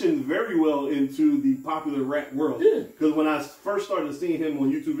transitioned very well into the popular rap world. Yeah. Because when I first started seeing him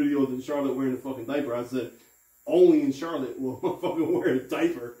on YouTube videos in Charlotte wearing a fucking diaper, I said, only in Charlotte will I fucking wear a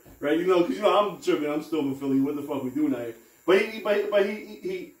diaper, right? You know, because I'm tripping. I'm still in Philly. What the fuck we doing out here? But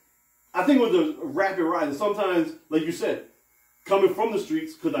he I think with the rapid rise, sometimes, like you said, coming from the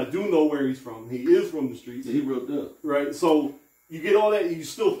streets, because I do know where he's from. He is from the streets. Yeah, he real good. Right? So you get all that, and you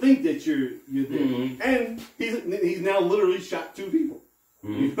still think that you're there. Mm-hmm. And he's now literally shot 2 people.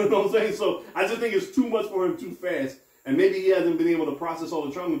 Mm-hmm. You know what I'm saying? So I just think it's too much for him too fast. And maybe he hasn't been able to process all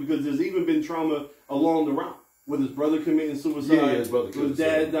the trauma because there's even been trauma along the route. With his brother committing suicide, his brother with his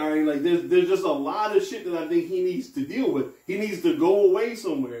dad dying. Like, there's just a lot of shit that I think he needs to deal with. He needs to go away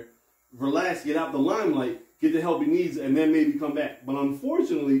somewhere, relax, get out the limelight, get the help he needs, and then maybe come back. But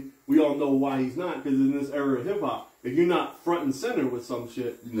unfortunately, we all know why he's not, because in this era of hip-hop, if you're not front and center with some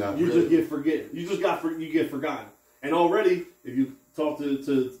shit, just get forgotten. You get forgotten. And already, if you talk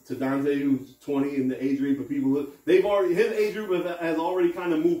to Dante, who's 20, and the age group of people, his age group has already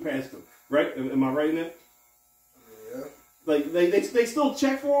kind of moved past him. Right? Am I right in that? Like they still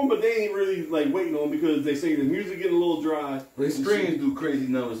check for him, but they ain't really like waiting on him because they say the music getting a little dry. But his streams do crazy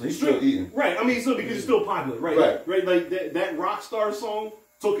numbers. So he's still eating. Right. I mean, so because he's still popular. Right. Right. Like that Rockstar song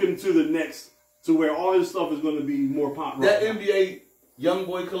took him to the next, to where all his stuff is going to be more popular. That NBA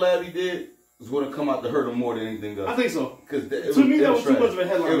YoungBoy collab he did was going to come out to hurt him more than anything else. I think so. Because to me, that was too much of a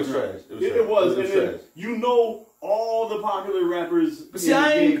headline. It was trash. It was. And then you know all the popular rappers. But see,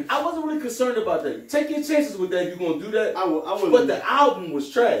 I wasn't really concerned about that. Take your chances with that if you're gonna do that. I would. But the album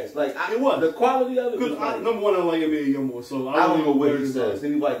was trash. Like it was. The quality of it. Because number one, I like NBA YoungBoy, so I don't know what he says.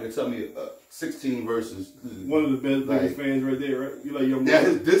 Anybody can tell me 16 verses. One of the biggest fans right there, right? You like YoungBoy?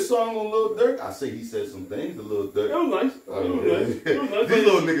 Yeah, this song on Lil Durk. I say he said some things. A Lil Durk. It was nice. It was nice. These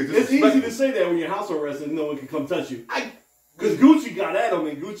little niggas. It's easy to say that when you're house arrest and no one can come touch you. Because Gucci got at him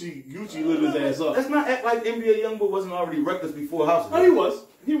and Gucci lit his ass up. Let's not act like NBA YoungBoy wasn't already reckless before house arrest. Oh,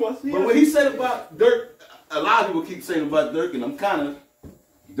 he was. But what he said about Durk, a lot of people keep saying about Durk, and I'm kind of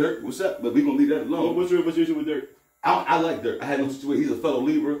Durk. What's up? But we gonna leave that alone. What's your issue with Durk? I like Durk. I had no situation. He's a fellow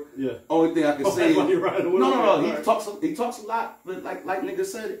Libra. Yeah. Only thing I can say. No. He talks a lot, but like nigga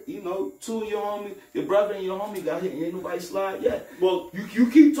said, you know, 2 of your homie, your brother and your homie got hit, and ain't nobody slide yet. Well,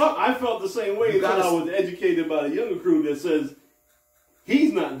 you keep talking. I felt the same way until I was educated by the younger crew that says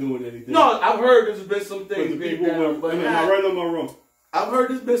he's not doing anything. No, I've heard there's been some things. But the people am I right or am I wrong? I've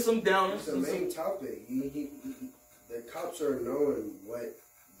heard there's been some downers. It's the main topic. The cops are knowing what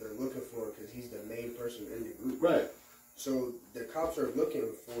they're looking for because he's the main person in the group. Right. So the cops are looking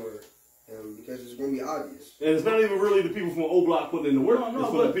for him because it's going to be obvious. And it's not even really the people from O Block putting in the work. No, it's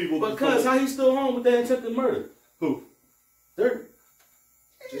for the people. But cuz, how he still home with that attempted murder? Who? Durk.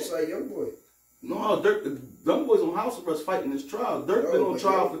 Just like YoungBoy. No, Durk. YoungBoy's on house arrest fighting this trial. Durk been on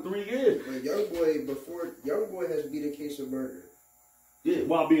trial for 3 years. But YoungBoy has beat a case of murder. Yeah,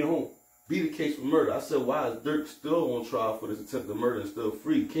 while being home. Beat a case for murder. I said, why is Durk still on trial for this attempted murder and still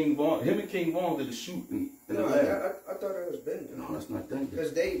free? Him and King Von did a shooting in the lab. I thought that was been done. No, that's not done yet.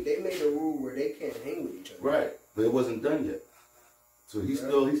 Because they made a rule where they can't hang with each other. Right, but it wasn't done yet. So he's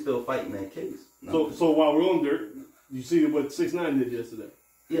still fighting that case. So while we're on Durk, you see what 6ix9ine did yesterday?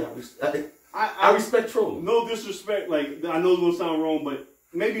 Yeah, I respect trolling. No disrespect. Like, I know it's gonna sound wrong, but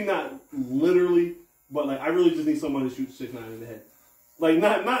maybe not literally. But like, I really just need somebody to shoot 6ix9ine in the head. Like,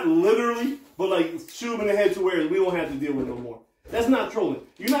 not literally, but like shoot him in the head to where we don't have to deal with no more. That's not trolling.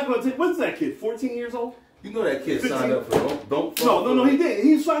 You're not gonna take. What's that kid? 14 years old? You know that kid 15? Signed up for don't. No, he didn't.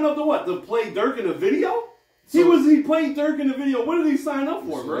 He signed up to what? To play Durk in a video? He played Durk in the video. What did he sign up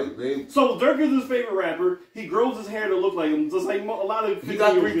for, bro? So Durk is his favorite rapper. He grows his hair to look like him, just like a lot of. He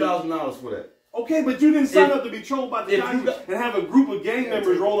got $3,000 for that. Okay, but you didn't sign up to be trolled by the guys and have a group of gang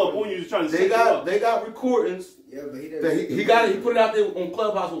members roll up on you to try to set you up. They got recordings. Yeah, but he didn't. He put it out there on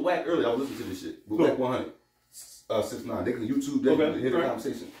Clubhouse with Wack earlier. I was listening to this shit with Wack 100. 6ix9ine. They can YouTube that Okay, and hear the right.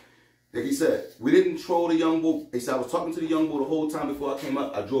 conversation. Like he said, we didn't troll the young boy. He said, I was talking to the young boy the whole time before I came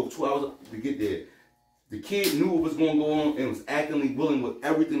up. I drove 2 hours to get there. The kid knew what was going to go on and was actively willing with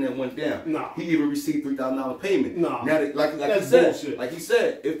everything that went down. Nah. He even received $3,000 payment. Nah. Now, like That's he said, bullshit. like he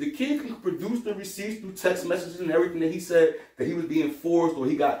said, if the kid can produce the receipts through text messages and everything that he said that he was being forced or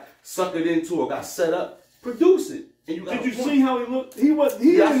he got suckered into or got set up, produce it. And you got Did you a point. see how he looked? He Yeah, I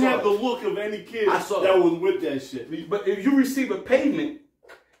didn't saw have it. the look of any kid I saw that it. was with that shit. But if you receive a payment,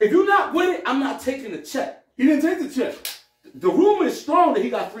 if you're not with it, I'm not taking the check. He didn't take the check. The rumor is strong that he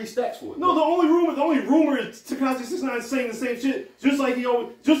got 3 stacks for it. No, the only rumor is Tekashi 6ix9ine saying the same shit. Just like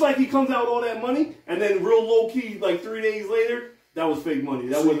he comes out with all that money, and then real low key, like 3 days later, that was fake money.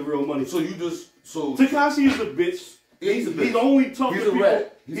 That wasn't real money. So you just Tekashi is a bitch. Yeah, he's a bitch. He's only tough He's to a people.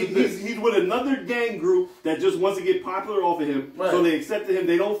 rat. He's a bitch. He's with another gang group that just wants to get popular off of him. Right. So they accepted him.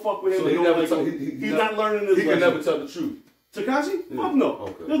 They don't fuck with him. So they he don't never like tell- him. he He's not learning this he can lesson. never tell the truth. Tekashi? Yeah. Fuck no.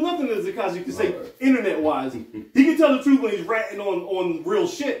 Okay. There's nothing that Tekashi can say Alright. internet-wise. He can tell the truth when he's ratting on real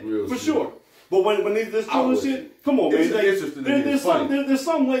shit, Real for shit. sure. But when this I trolling wish. shit, come on, man. It's Like, interesting to me. there's It's funny. there's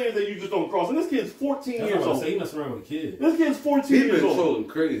some layers that you just don't cross. And this kid's 14 That's years what I'm old. saying. He messing around with a kid. This kid's 14 He years been old. trolling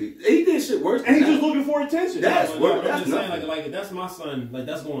crazy. He did shit worse And than he's that. just looking for attention. That's But work. I'm That's just saying, nothing. like if that's my son, like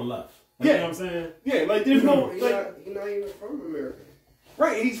that's going left. Like, Yeah. You know what I'm saying? Yeah, like there's no He's like not even from America.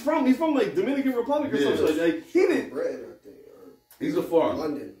 right. He's from like Dominican Republic or Yeah. something. Like he didn't. Britain, I think, or He's a foreigner.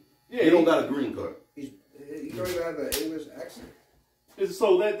 London. Yeah, He don't got a green card. He don't even have an English accent.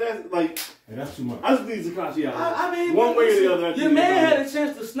 So that's like Like, that's too much. I just need Tekashi out. I mean, one way or listen, the other. I think Your he's man out. had a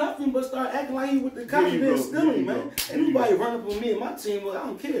chance to snuff him, but start acting like he with the Here cops you been go. stealing, Here you man. go. Here you Anybody run up on me and my team, well, I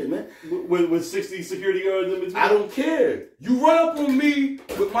don't care, man. With 60 security guards in between. I don't care. You run up on me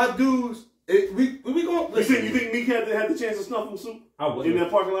with my dudes. We going. You think Meek had the chance to snuff him soon I in wouldn't.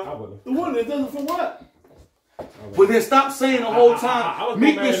 that parking I lot? wouldn't. The one that does it for what? Well, then stop saying the whole I time. was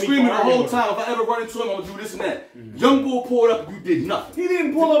Meek mad been at Meek screaming the for whole arguing. time. If I ever run into him, I'm gonna do this and that. Young Bull pulled up and you did nothing. He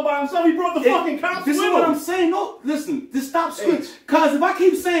didn't pull up by himself. He brought the fucking cops This with is what him. I'm saying. No, listen. Just stop screaming. Cause if I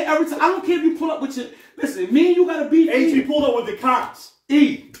keep saying every time, I don't care if you pull up with your. Listen, me and you gotta be. He pulled up with the cops.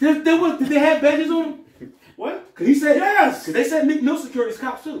 Did they have badges on him? What? Cause he said Yes. Cause they said Meek Mill security's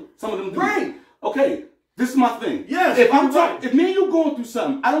cops too. Some of them do. Right. Okay. This is my thing. Yes, If I'm you're talking, right. if me and you going through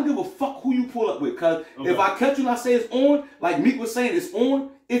something, I don't give a fuck who you pull up with. Cause if I catch you and I say it's on, like Meek was saying, it's on.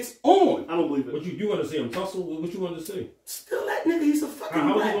 It's on. I don't believe it. What you want to see him tussle? What you want to see? Still that nigga. He's a fucking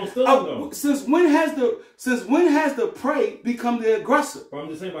How is he rat. gonna steal him, though? Since when has the prey become the aggressor? But I'm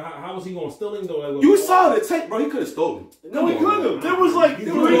just saying, but how was he going to steal him though? Like, You saw the tape, bro. He could have stolen. No, he couldn't have. There was like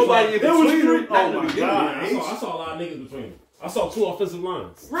There was nobody in there was between. three. Not Oh in the my beginning. god. I saw a lot of niggas between them. I saw 2 offensive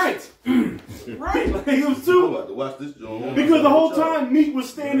lines. Right. Right. Like it was I'm two. about to watch this joint. Because the whole time Meek was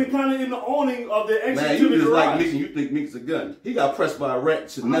standing kind of in the awning of the exit Man, to you the just like garage. Meek and you think Meek's a gun. He got pressed by a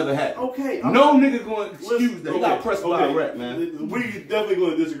rat. Should never happen. Okay. No nigga going to excuse Listen, that. He got pressed by a rat, man. We definitely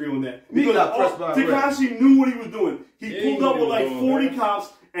going to disagree on that. Meek Because got pressed by a rat. Tekashi knew what he was doing. He Yeah, pulled he up knew with what he like was doing, 40 man.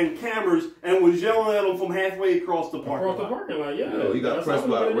 cops and cameras and was yelling at him from halfway across the parking Across the lot. parking lot, yeah. Yo, he got That's pressed how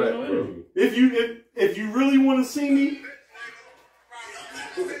we by a get in rat, no bro. interview. If you really want to see me,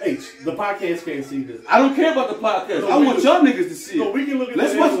 H, the podcast can't see this. I don't care about the podcast. No, I we want can- y'all niggas to see So it. we can look at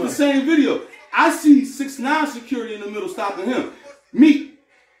Let's the watch headline. the same video. I see 6ix9ine security in the middle stopping him. Meek.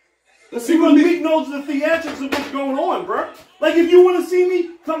 Let's see what Because Meek. Meek knows the theatrics of what's going on, bro. Like, if you want to see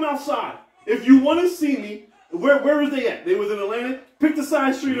me, come outside. If you want to see me, where was they at? They was in Atlanta. Pick the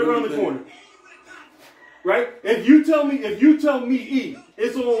side street around the corner. Right? If you tell me, E,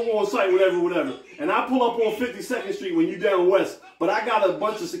 it's on site, whatever, and I pull up on 52nd Street when you down west, but I got a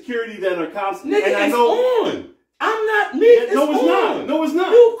bunch of security that are cops, Nigga, and I it's know. on. I'm not Meek. Yeah, no, it's on. not. No, it's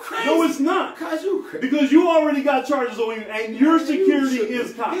not. You crazy. No, it's not. Cause you crazy. Because you already got charges on you, and your security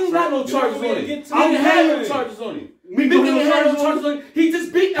is cops. He ain't got no right? charges on You him. He get to didn't it. have no charges on him. Meek Meek don't didn't have have no charges charges on him. He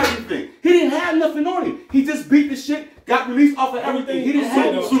just beat everything. He didn't have nothing on him. He just beat the shit, got released off of everything. He didn't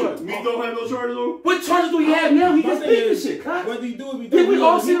have no So, charges. Meek don't have no charges on him? What charges do he have now? He My just thing beat the is, shit, cuz. whether you do it, we Did we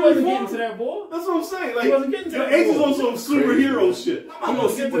all see he the wasn't reform? getting to that ball. That's what I'm saying. Like, He wasn't getting to that H is ball. on some superhero shit. I'm on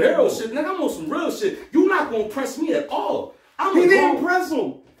superhero shit, nigga. I'm on some real shit. You not gonna press me at all. I'm He a didn't grown- press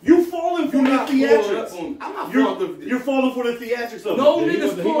him. You falling for You the not pulling up theatrics. on. I'm not falling You're falling for the theatrics of No it. he niggas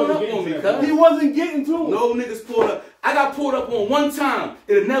wasn't pulling up getting on to me, that cuz. He wasn't getting to him. No niggas pulled up. I got pulled up on one time.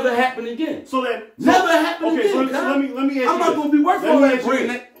 It'll never happen again. So that Never happen Okay, again. so let me ask you I'm not this. gonna be working Let on me that ask you bread.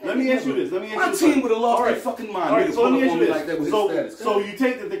 this. Let me ask you this. My team would have lost their fucking mind. All right, Niggas so let me put ask up you on me like that with his this. status. So you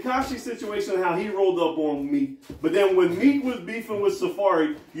take the Tekashi situation, how he rolled up on Meek, but then when Meek was beefing with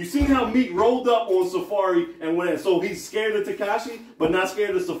Safari, you seen how Meek rolled up on Safari and went. So he's scared of Tekashi, but not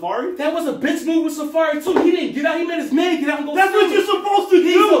scared of Safari. That was a bitch move with Safari too. He didn't get out. He made his man get out and go. That's what you're supposed to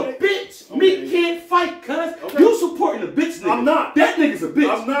He's do. a bitch. Okay. Meek can't fight, cuz. You supporting a bitch nigga. I'm not. That nigga's a bitch.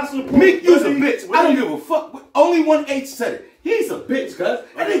 I'm not supporting. Meek, you's a bitch. I don't give a fuck. Only one H said it. He's a bitch, cuz.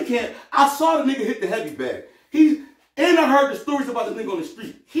 And they can't. I saw the nigga hit the heavy bag. And I heard the stories about the nigga on the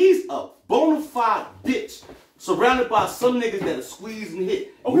street. He's a bona fide bitch. Surrounded by some niggas that'll squeeze and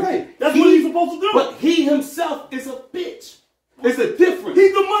hit. Okay, that's what he's supposed to do. But he himself is a bitch. It's a difference.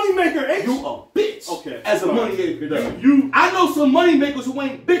 He's the moneymaker. H. You a bitch. Okay. As a All right. moneymaker. I know some moneymakers who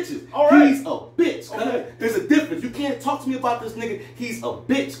ain't bitches. All right. He's a bitch, cuz. Okay. There's a difference. You can't talk to me about this nigga. He's a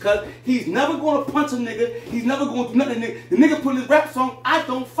bitch, cuz. He's never gonna punch a nigga. He's never gonna do nothing. The nigga put in his rap song, I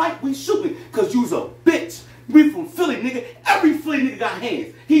don't fight, we shooting. Cause you's a bitch. We from Philly, nigga. Every Philly nigga got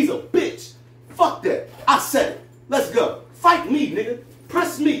hands. He's a bitch. Fuck that. I said it. Let's go. Fight me, nigga.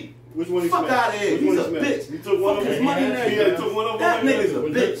 Press me. Which one he Fuck smashed? out of here. Which He's one a he smashed? bitch. He took one Fuck of his them. money now. He took one of them. That nigga's a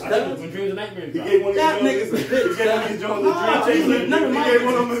When bitch, I think cuz. when Dreams and Nightmares He dropped. gave one of That these nigga's a Jones- bitch, He gave one of these cuz. Jones the Nah, Dream he Chaser. none of He my gave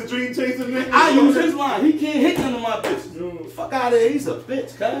one of bitches. them the Dream Chaser niggas. I use his line. He can't hit none of my bitches. Fuck out of here. He's a bitch,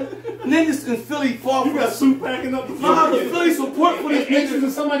 cuz. Niggas in Philly fall You for got Sue packing up the Nah, the floor. Philly support for this Entrance nigga.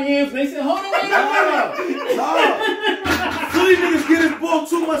 in somebody's hands, and they said, hold on, wait a Nah. Philly niggas give this boy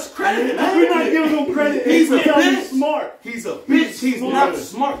too much credit, man. You're not giving him credit. He's a He's bitch. smart. He's a bitch. He's smart. not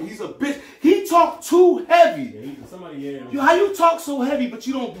smart. He's a bitch. He talk too heavy. minute. Somebody, How you talk so heavy, but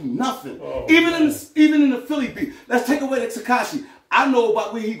you don't do nothing? Oh, even in the Philly beat. Let's take away the Tekashi. I know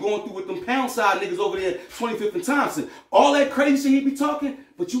about what he going through with them pound side niggas over there, 25th and Thompson. All that crazy shit he be talking,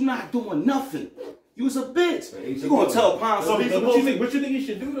 but you not doing nothing. You was a bitch. You gonna tell Pound So Side? he's What you think he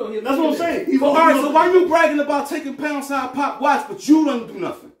should do though? That's what I'm saying. He's All right, so why you bragging about taking Pound Side Pop Watch, but you don't do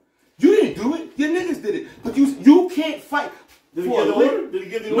nothing? You didn't do it. Your niggas did it. But you can't fight. Did he for give a the lick. order? Did he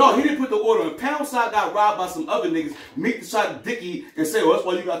give the No, order? he didn't put the order in. Pound Side got robbed by some other niggas. Meek decided to dicky and say, "Oh, that's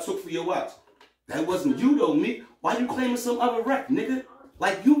why you got took for your watch." That wasn't you though, Meek. Why you claiming some other wreck, nigga?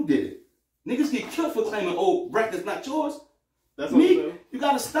 Like you did it. Niggas get killed for claiming old wreck that's not yours. That's what I'm Meek, saying. you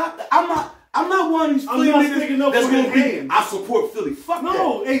gotta stop that. I'm not one of these I'm Philly not niggas sticking up that's for gonna his be. hands. I support Philly. Fuck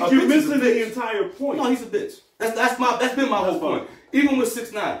No, that. hey, A you're bitch is a missing the bitch. entire point. No, he's a bitch. That's been my whole That's fine. point. Even with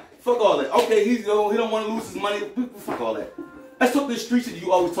 6ix9ine, fuck all that. Okay, he don't want to lose his money. Fuck all that. Let's talk the streets that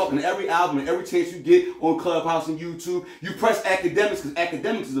you always talking to every album and every chance you get on Clubhouse and YouTube. You press Academics because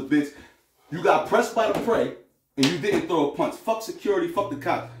Academics is a bitch. You got pressed by the prey and you didn't throw a punch. Fuck security. Fuck the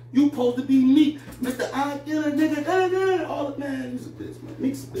cops. You supposed to be Meek, Mr. I kill a nigga. All the man, he's a bitch, man.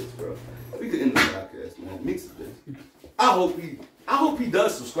 Meek's a bitch, bro. We could end the podcast, man. Meek's a bitch. I hope he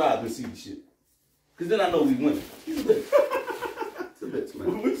does subscribe and see the shit. Cause then I know we win. He's a bitch. He's a bitch,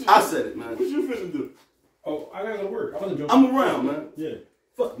 man. I said it, man. What you finna do? Oh, I gotta go to work. I wasn't joking. I'm around, man. Yeah.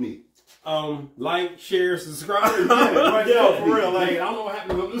 Fuck me. Like, share, subscribe. Right now, for real. I Like, don't know what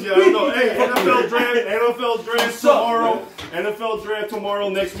happened with this. yeah, I don't know. Hey, NFL draft What's up, tomorrow. NFL draft tomorrow.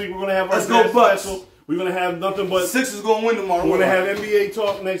 Next week we're gonna have our Let's go draft Bucks. special. We're gonna have nothing but. Six is gonna win tomorrow. We're gonna have NBA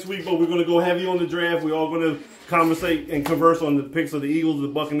talk next week, but we're gonna go heavy on the draft. We're all gonna conversate and converse on the picks of the Eagles, the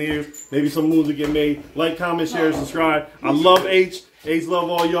Buccaneers. Maybe some moves that get made. Like, comment, share, subscribe. I love H. H love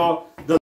all y'all.